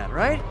deserve that,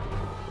 right?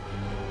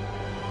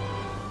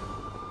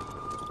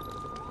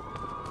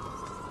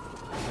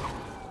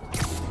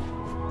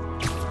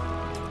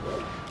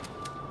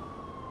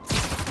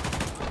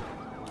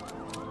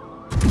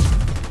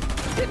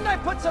 Didn't I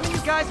put some of you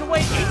guys away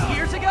 8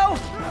 years ago?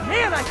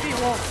 Man, I feel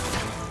old.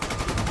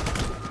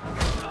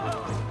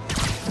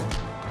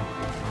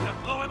 Gonna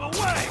blow him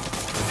away!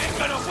 Ain't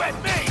gonna wet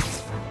me!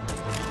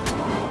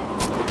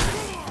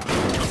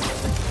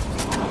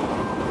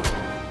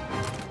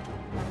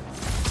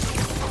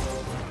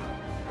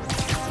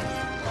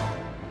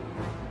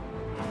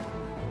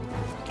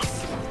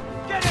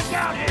 Get him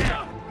down here!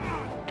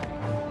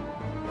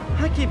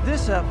 I keep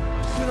this up,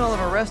 soon I'll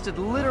have arrested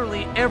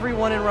literally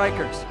everyone in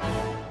Rikers.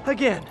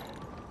 Again.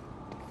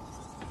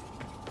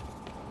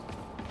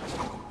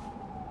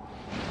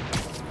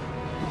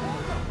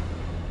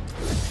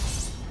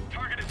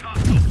 Target is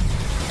hostile.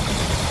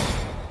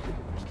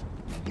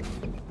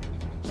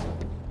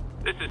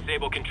 This is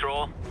Sable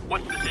Control.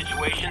 What's the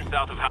situation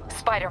south of Houston?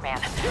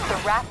 Spider-Man,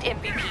 the Raft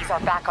MVPs are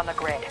back on the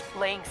grid,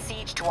 laying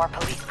siege to our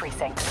police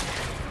precincts.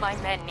 My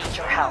men need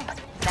your help.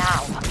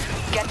 Now.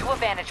 Get to a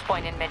vantage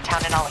point in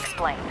Midtown and I'll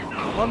explain.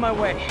 On my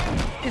way.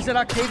 Is it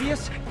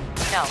Octavius?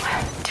 No,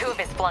 2 of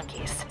his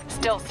flunkies.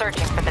 Still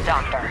searching for the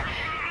doctor.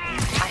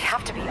 I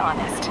have to be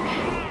honest.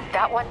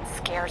 That one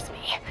scares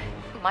me.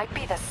 Might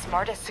be the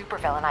smartest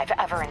supervillain I've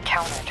ever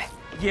encountered.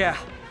 Yeah,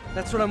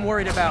 that's what I'm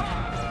worried about.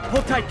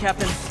 Hold tight,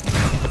 Captain.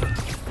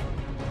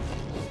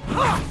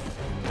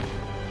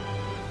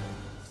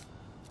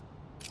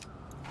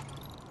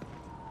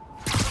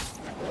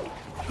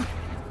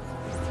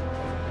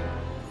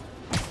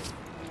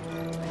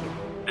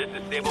 This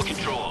is Sable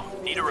Control.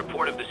 Need a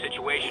report of the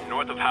situation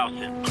north of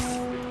Houston.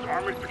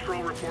 Armored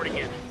patrol reporting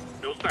in.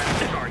 No sign of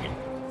the target.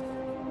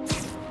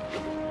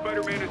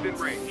 Spider-Man is in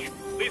range.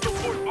 Lethal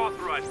force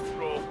authorized,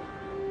 Patrol.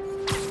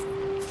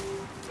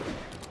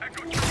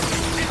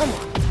 Come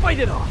on, fight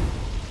it off.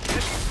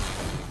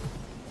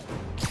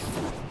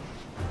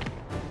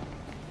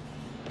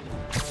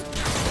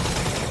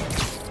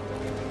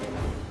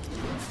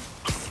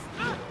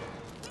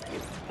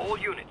 All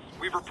units,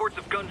 we have reports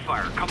of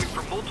gunfire coming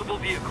from multiple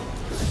vehicles.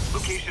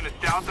 Location is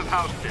south of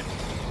Houston.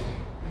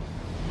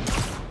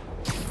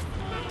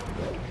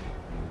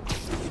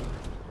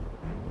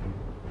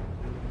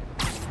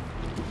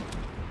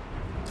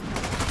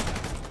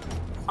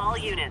 All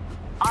units.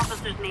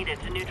 Officers needed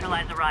to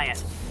neutralize a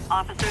riot.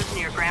 Officers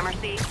near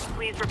Gramercy,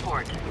 please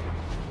report.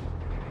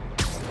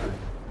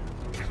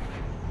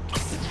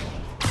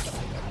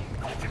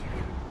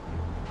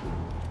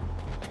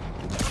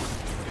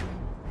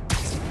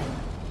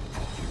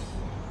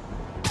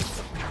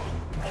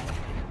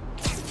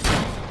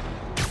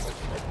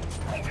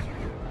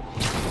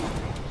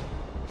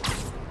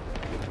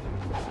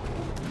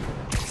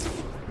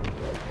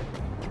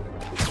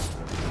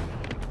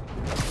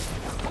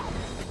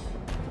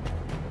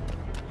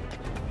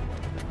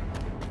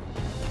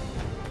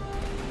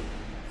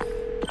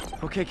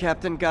 Okay,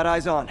 Captain. Got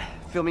eyes on.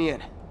 Fill me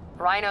in.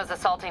 Rhino's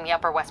assaulting the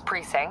Upper West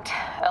Precinct.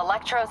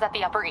 Electro's at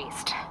the Upper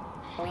East.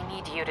 We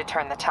need you to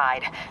turn the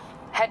tide.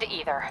 Head to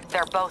either.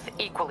 They're both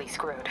equally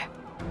screwed.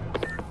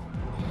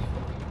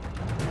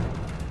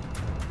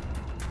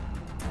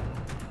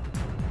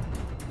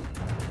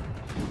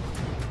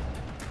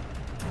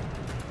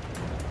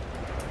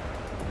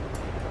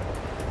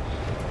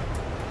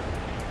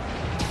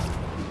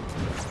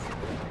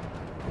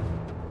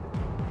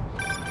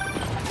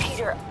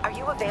 Peter, are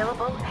you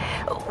available?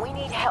 We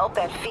need help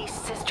at Feast's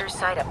sister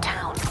site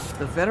uptown.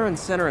 The Veterans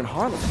Center in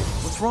Harlem.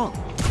 What's wrong?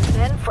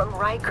 Men from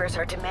Rikers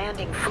are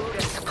demanding food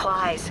and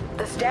supplies.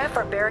 The staff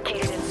are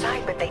barricaded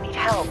inside, but they need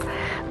help.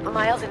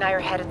 Miles and I are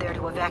headed there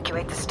to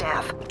evacuate the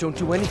staff. Don't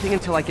do anything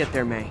until I get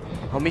there, May.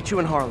 I'll meet you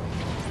in Harlem.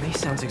 May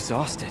sounds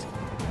exhausted.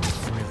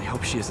 I really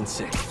hope she isn't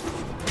sick.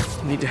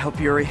 Need to help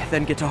Yuri,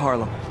 then get to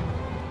Harlem.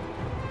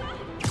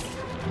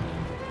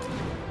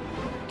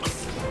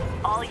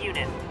 All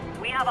units,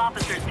 we have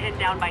officers pinned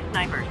down by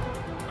snipers.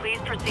 Please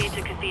proceed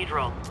to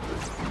Cathedral.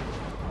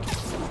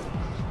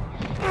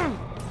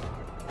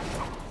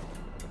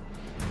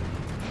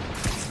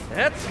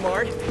 That's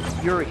smart.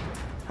 Yuri,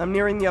 I'm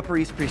nearing the Upper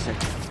East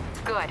Precinct.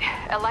 Good.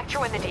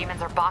 Electro and the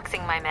demons are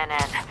boxing my men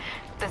in.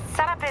 The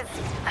setup is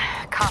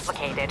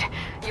complicated.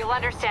 You'll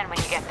understand when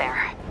you get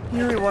there.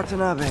 Yuri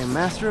Watanabe,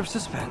 master of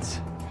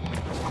suspense.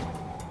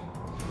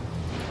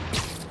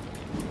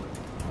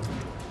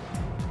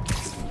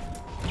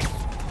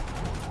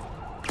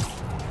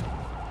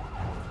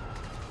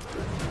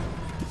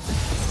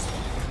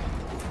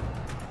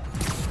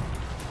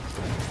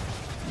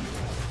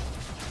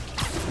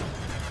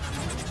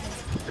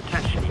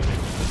 Attention unit.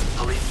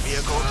 Police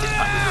vehicle is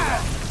under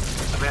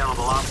arrest.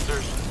 Available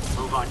officers,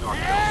 move on your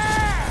kill.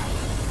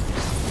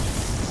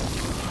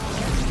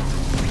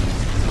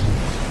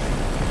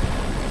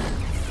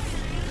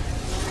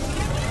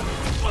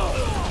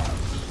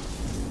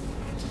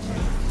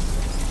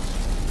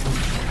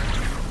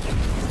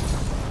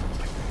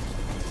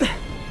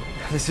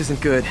 This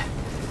isn't good.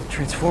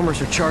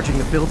 Transformers are charging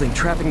the building,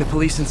 trapping the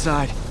police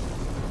inside.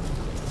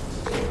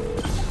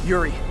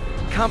 Yuri,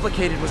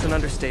 complicated was an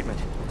understatement.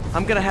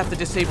 I'm gonna have to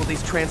disable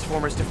these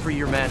transformers to free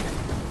your men.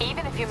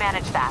 Even if you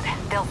manage that,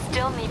 they'll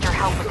still need your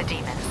help with the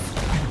demons.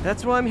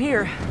 That's why I'm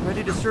here,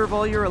 ready to serve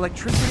all your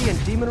electricity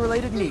and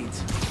demon-related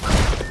needs.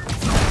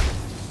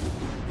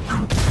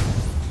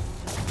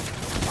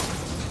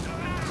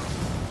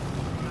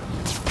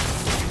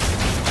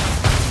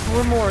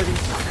 Four more of these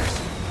suckers.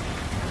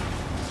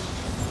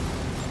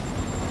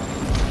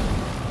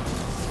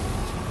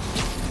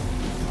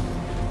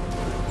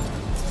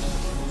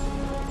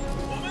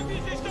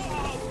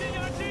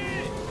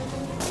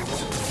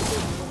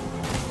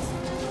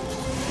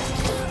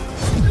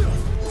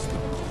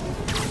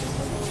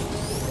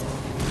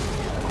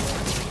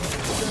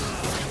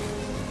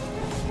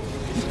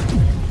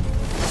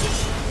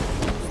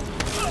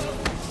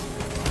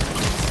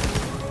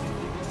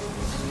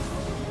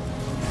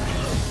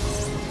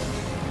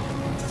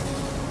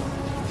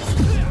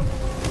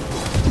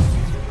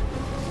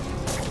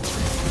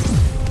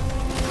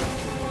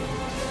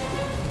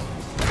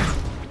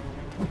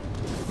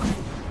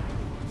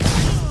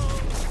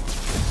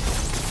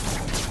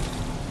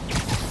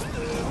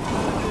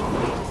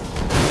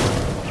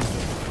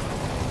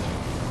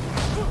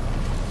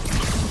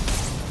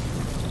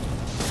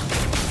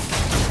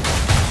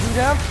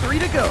 Down, 3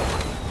 to go.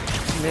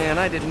 Man,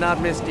 I did not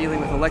miss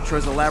dealing with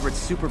Electro's elaborate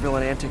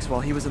supervillain antics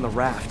while he was in the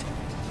raft.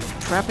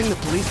 Trapping the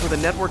police with a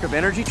network of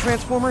energy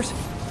transformers?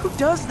 Who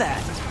does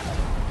that?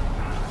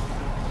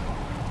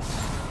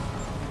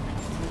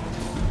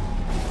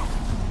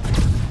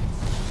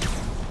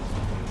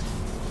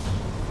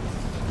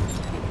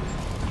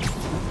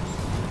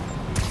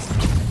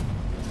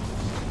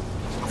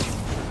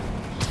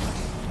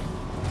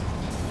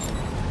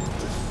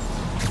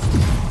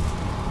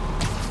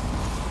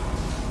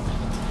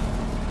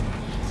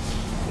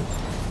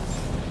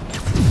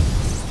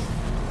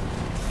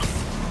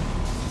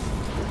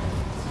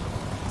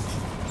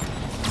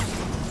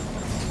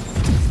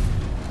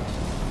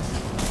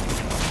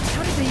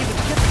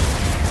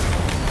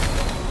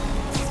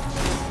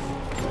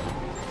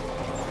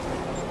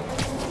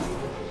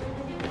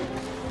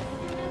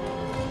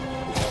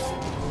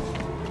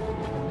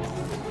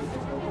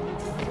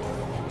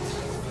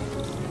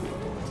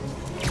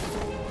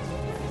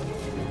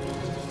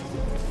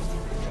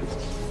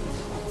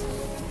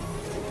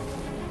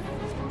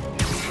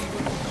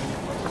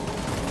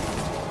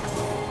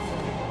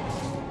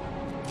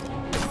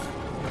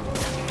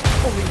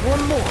 Only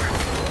one more.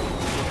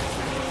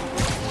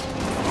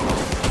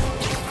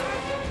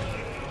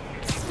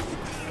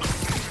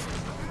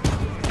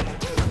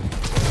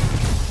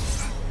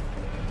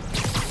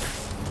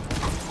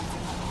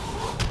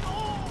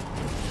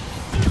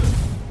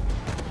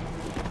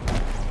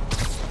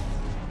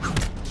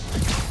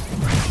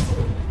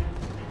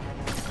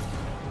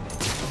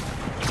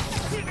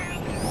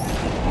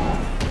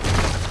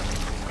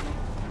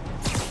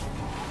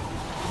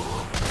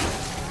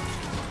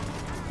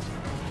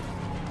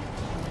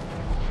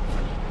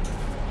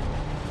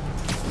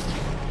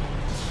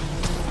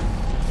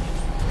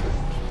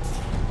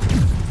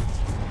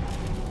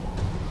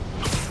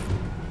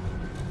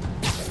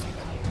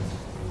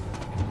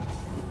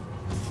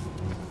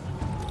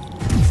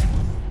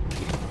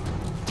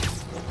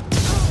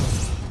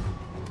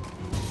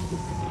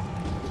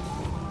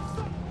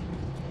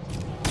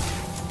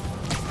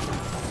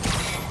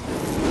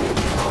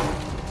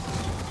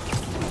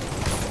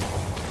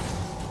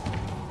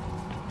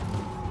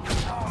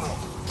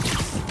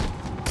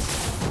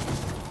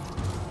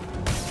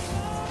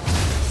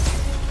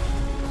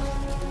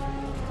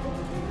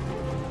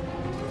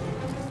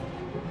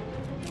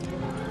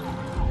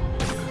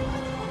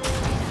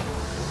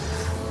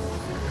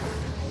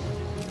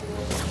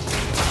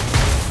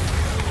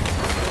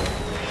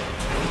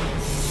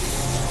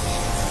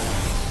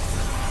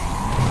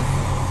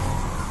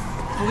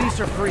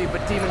 are free,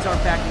 but demons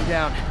aren't backing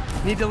down.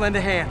 Need to lend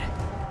a hand.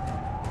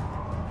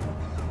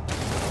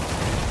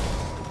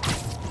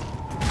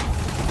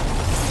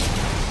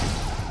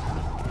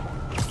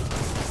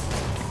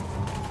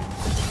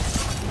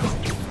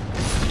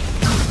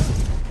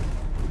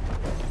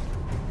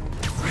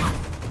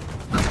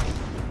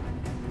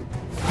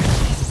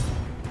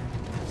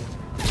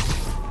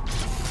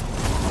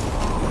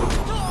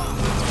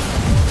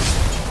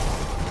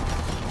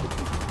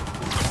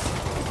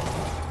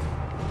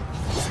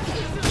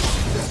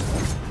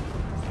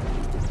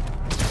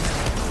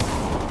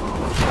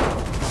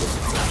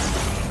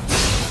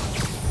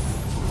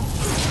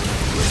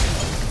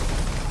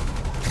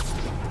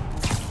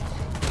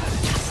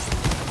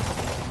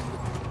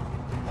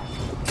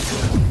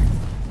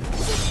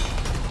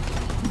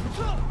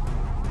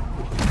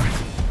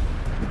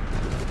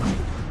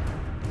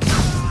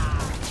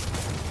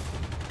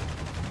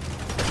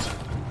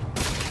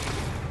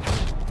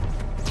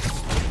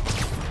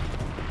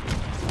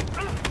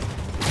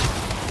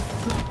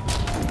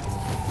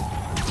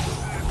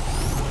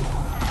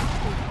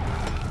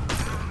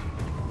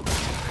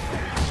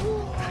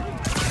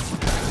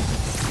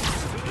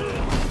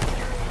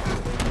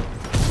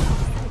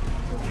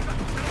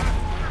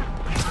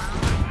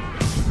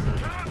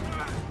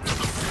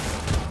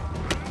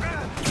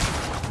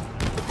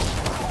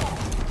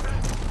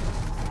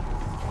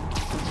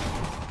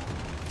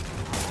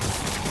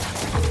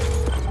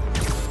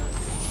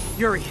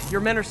 Yuri, your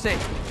men are safe.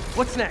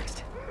 What's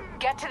next?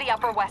 Get to the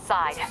Upper West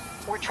Side.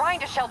 We're trying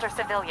to shelter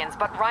civilians,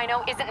 but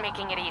Rhino isn't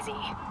making it easy.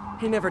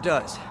 He never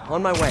does.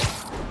 On my way.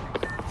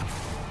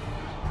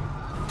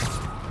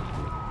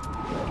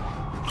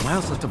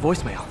 Miles left a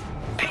voicemail.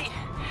 Pete!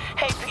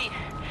 Hey, Pete.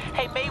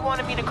 Hey, May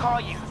wanted me to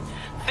call you.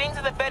 Things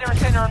at the Veteran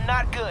Center are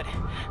not good.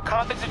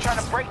 Convicts are trying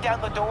to break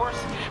down the doors.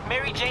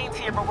 Mary Jane's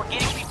here, but we're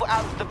getting people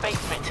out of the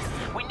basement.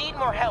 We need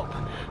more help.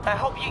 I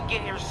hope you can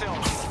get here soon.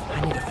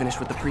 I need to finish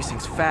with the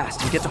precincts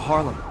fast and get to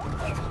Harlem.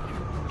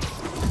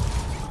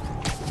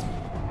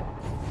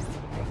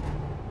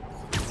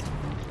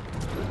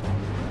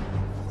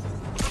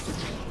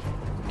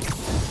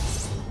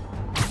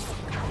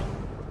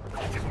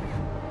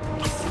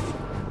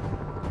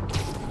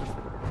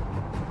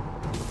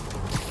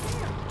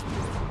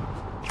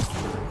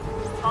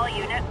 All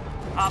units,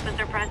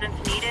 officer presence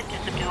needed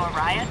to subdue a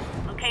riot.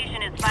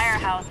 Location is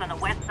Firehouse on the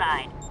west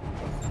side.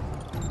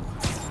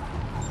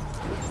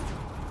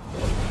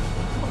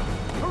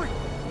 Hurry!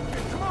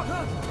 Come on!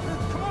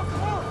 Come on!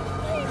 Come on!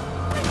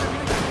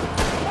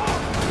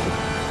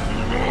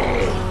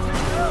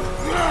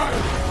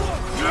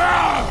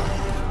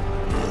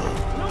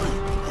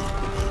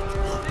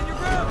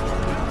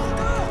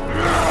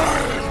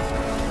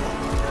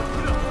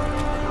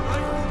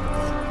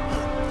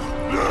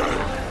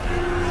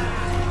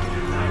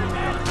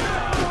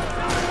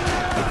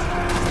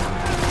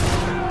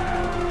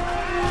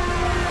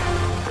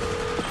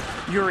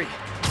 Yuri,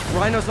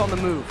 Rhino's on the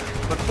move,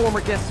 but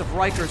former guests of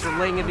Rikers are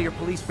laying into your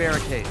police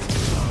barricades.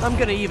 I'm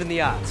gonna even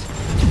the odds.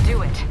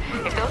 Do it.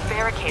 If those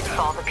barricades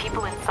fall, the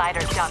people inside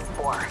are done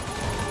for.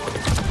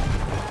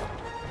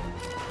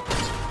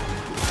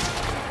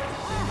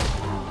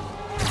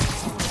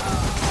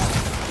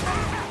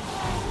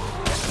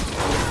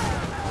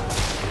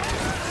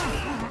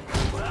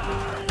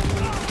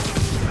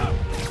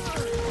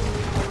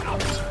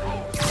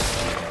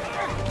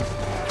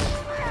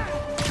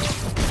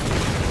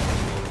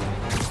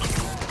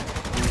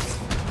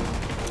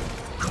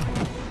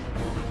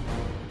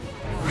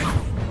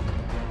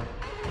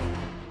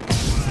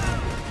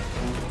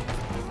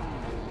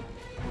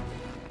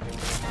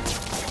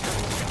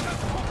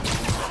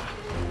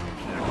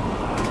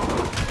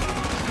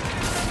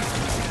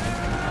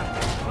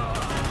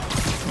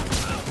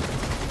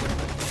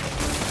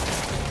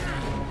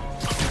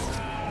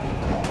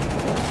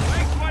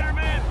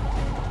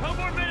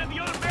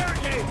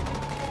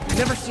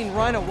 Never seen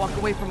Rhino walk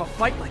away from a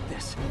fight like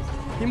this.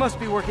 He must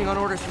be working on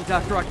orders from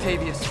Dr.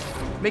 Octavius,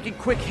 making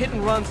quick hit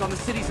and runs on the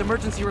city's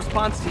emergency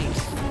response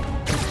teams.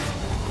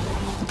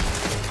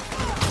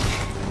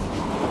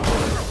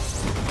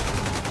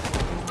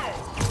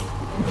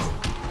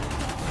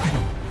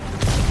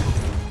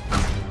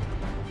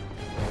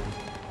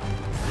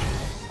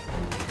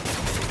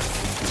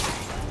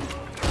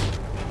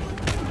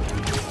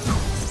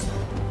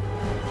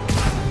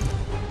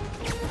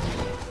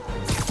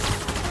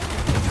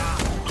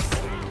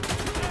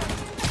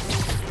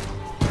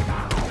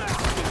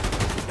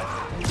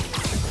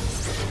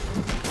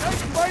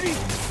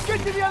 Get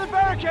to the other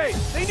barricade!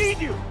 They need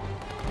you!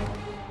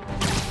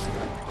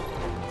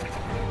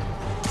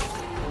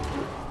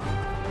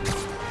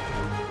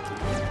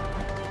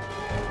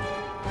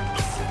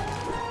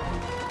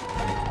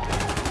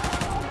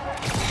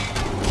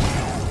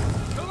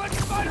 Don't let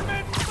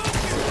Spider-Man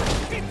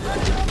focus! Keep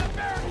pressure on the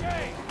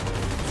barricade!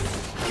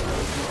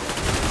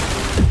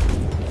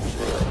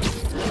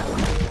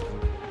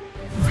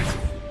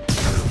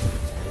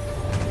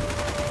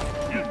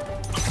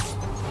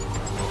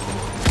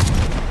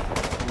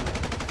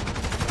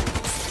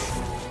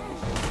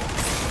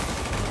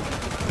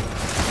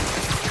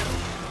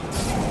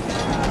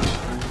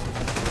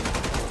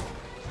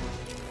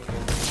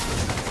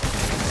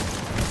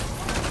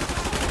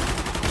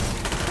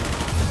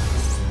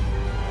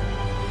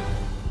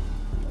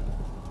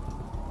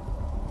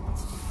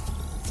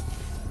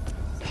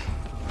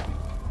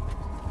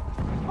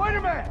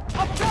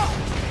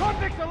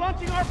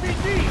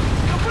 RPG!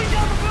 They'll bring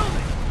down the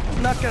building!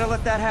 I'm not gonna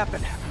let that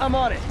happen. I'm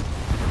on it.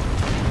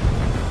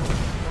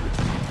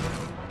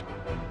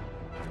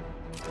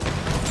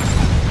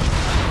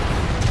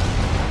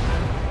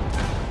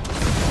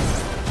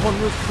 One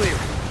roof clear.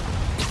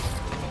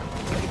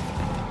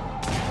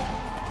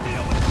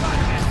 Deal with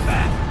Spider-Man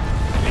fast!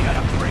 We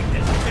gotta bring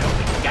this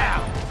building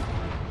down!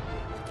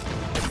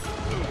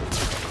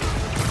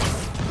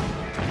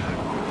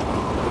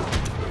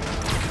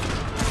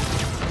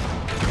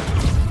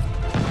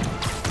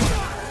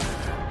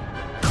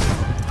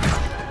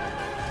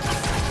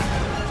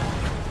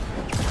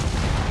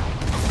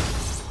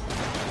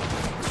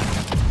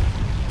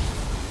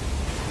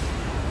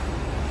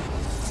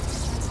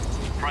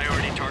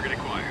 Priority target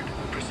acquired.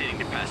 Proceeding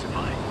to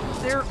pacify.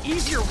 There are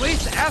easier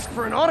ways to ask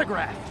for an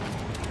autograph.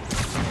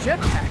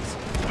 Jetpacks?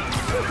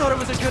 Who thought it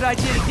was a good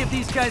idea to give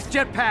these guys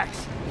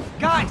jetpacks?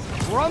 Guys,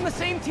 we're on the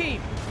same team.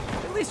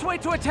 At least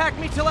wait to attack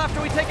me till after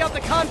we take out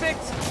the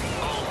convicts.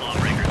 All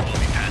lawbreakers will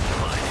be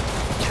pacified.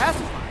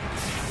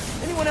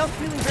 Pacified? Anyone else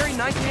feeling very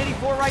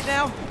 1984 right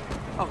now?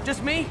 Oh,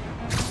 just me?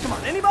 Come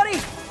on, anybody?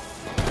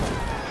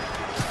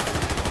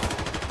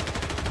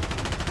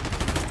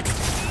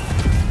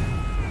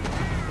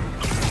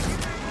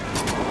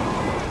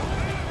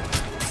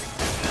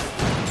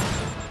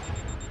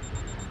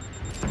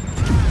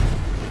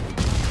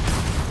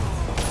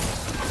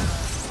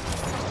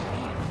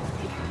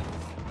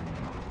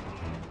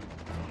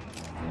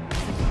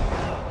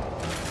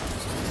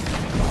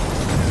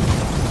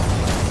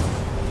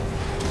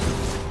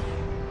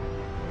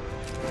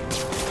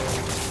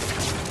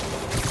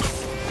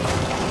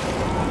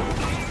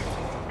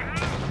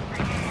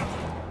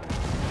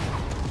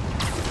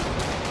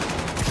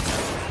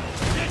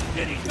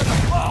 City's gonna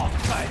fall,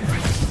 Spider!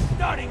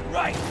 Starting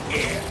right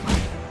here!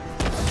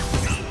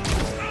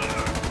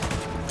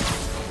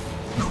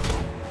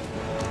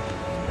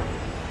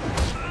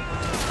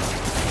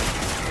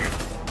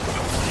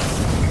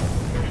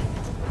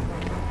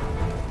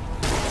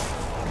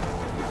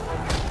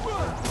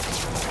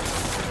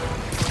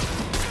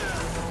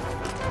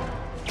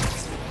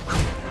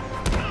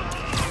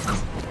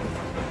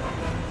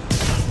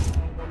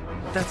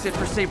 That's it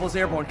for Sable's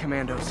airborne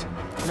commandos.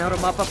 Now to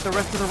mop up the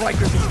rest of the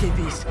Rikers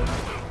escapees.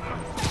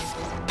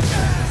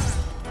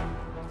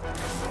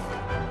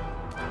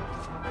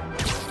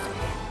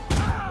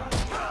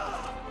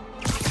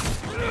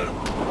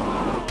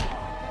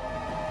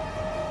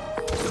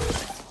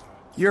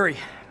 Yuri,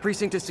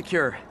 precinct is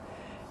secure.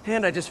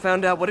 And I just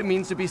found out what it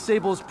means to be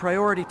Sable's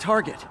priority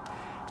target.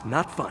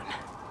 Not fun.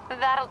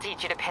 That'll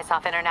teach you to piss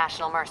off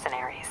international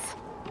mercenaries.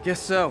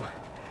 Guess so.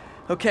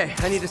 Okay,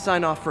 I need to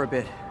sign off for a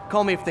bit.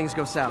 Call me if things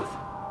go south.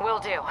 Will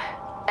do.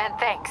 And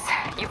thanks.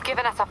 You've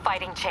given us a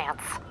fighting chance.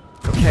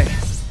 Okay.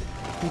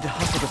 Need to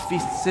hustle to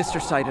Feast's sister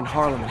site in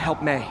Harlem and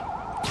help May.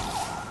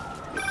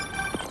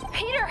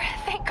 Peter,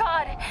 thank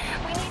God.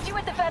 We need you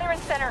at the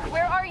Veterans Center.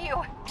 Where are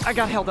you? I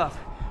got held up.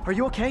 Are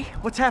you okay?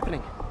 What's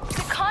happening?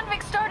 The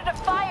convicts started a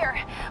fire.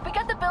 We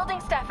got the building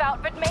staff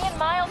out, but May and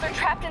Miles are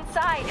trapped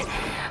inside.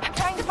 I'm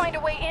trying to find a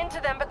way into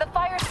them, but the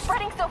fire's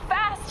spreading so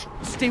fast.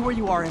 Stay where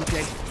you are,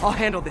 MJ. I'll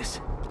handle this.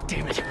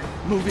 Damn it.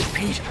 Move it,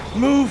 Pete.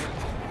 Move!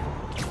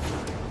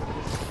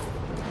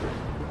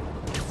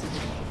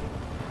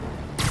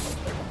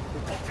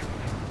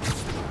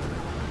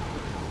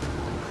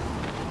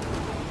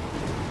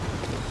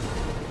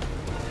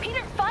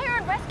 Peter, fire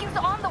and rescue's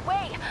on the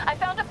way. I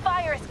found a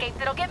fire escape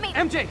that'll get me...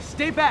 MJ,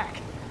 stay back!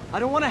 I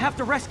don't want to have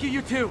to rescue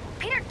you too.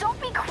 Peter, don't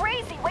be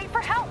crazy. Wait for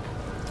help.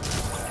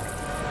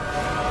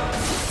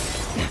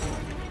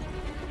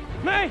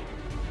 May!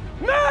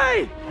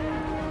 May!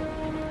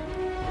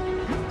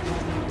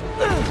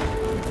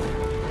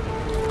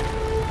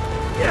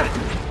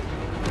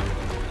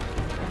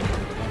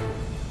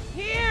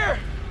 Here!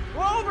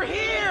 We're over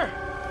here!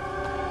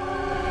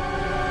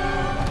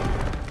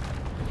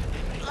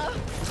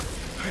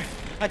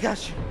 I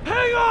got you.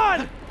 Hang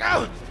on!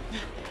 Oh.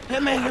 Hey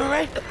man, you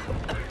alright?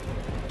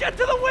 Get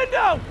to the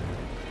window!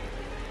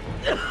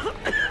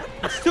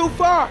 It's too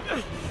far!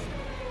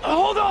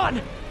 Hold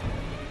on!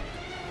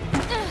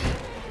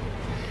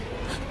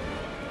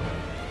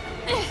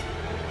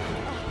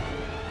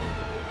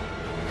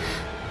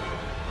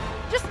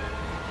 Just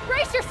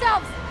brace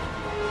yourselves!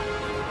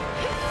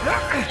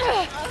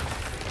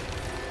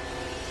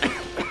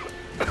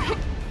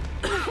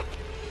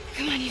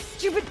 Come on, you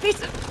stupid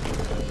piece of...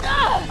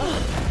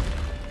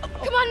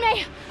 Come on,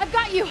 May! I've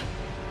got you!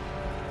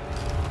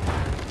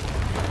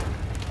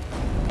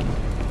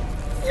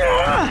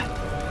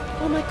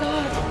 Oh my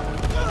god!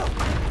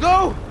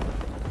 Go!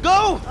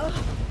 Go!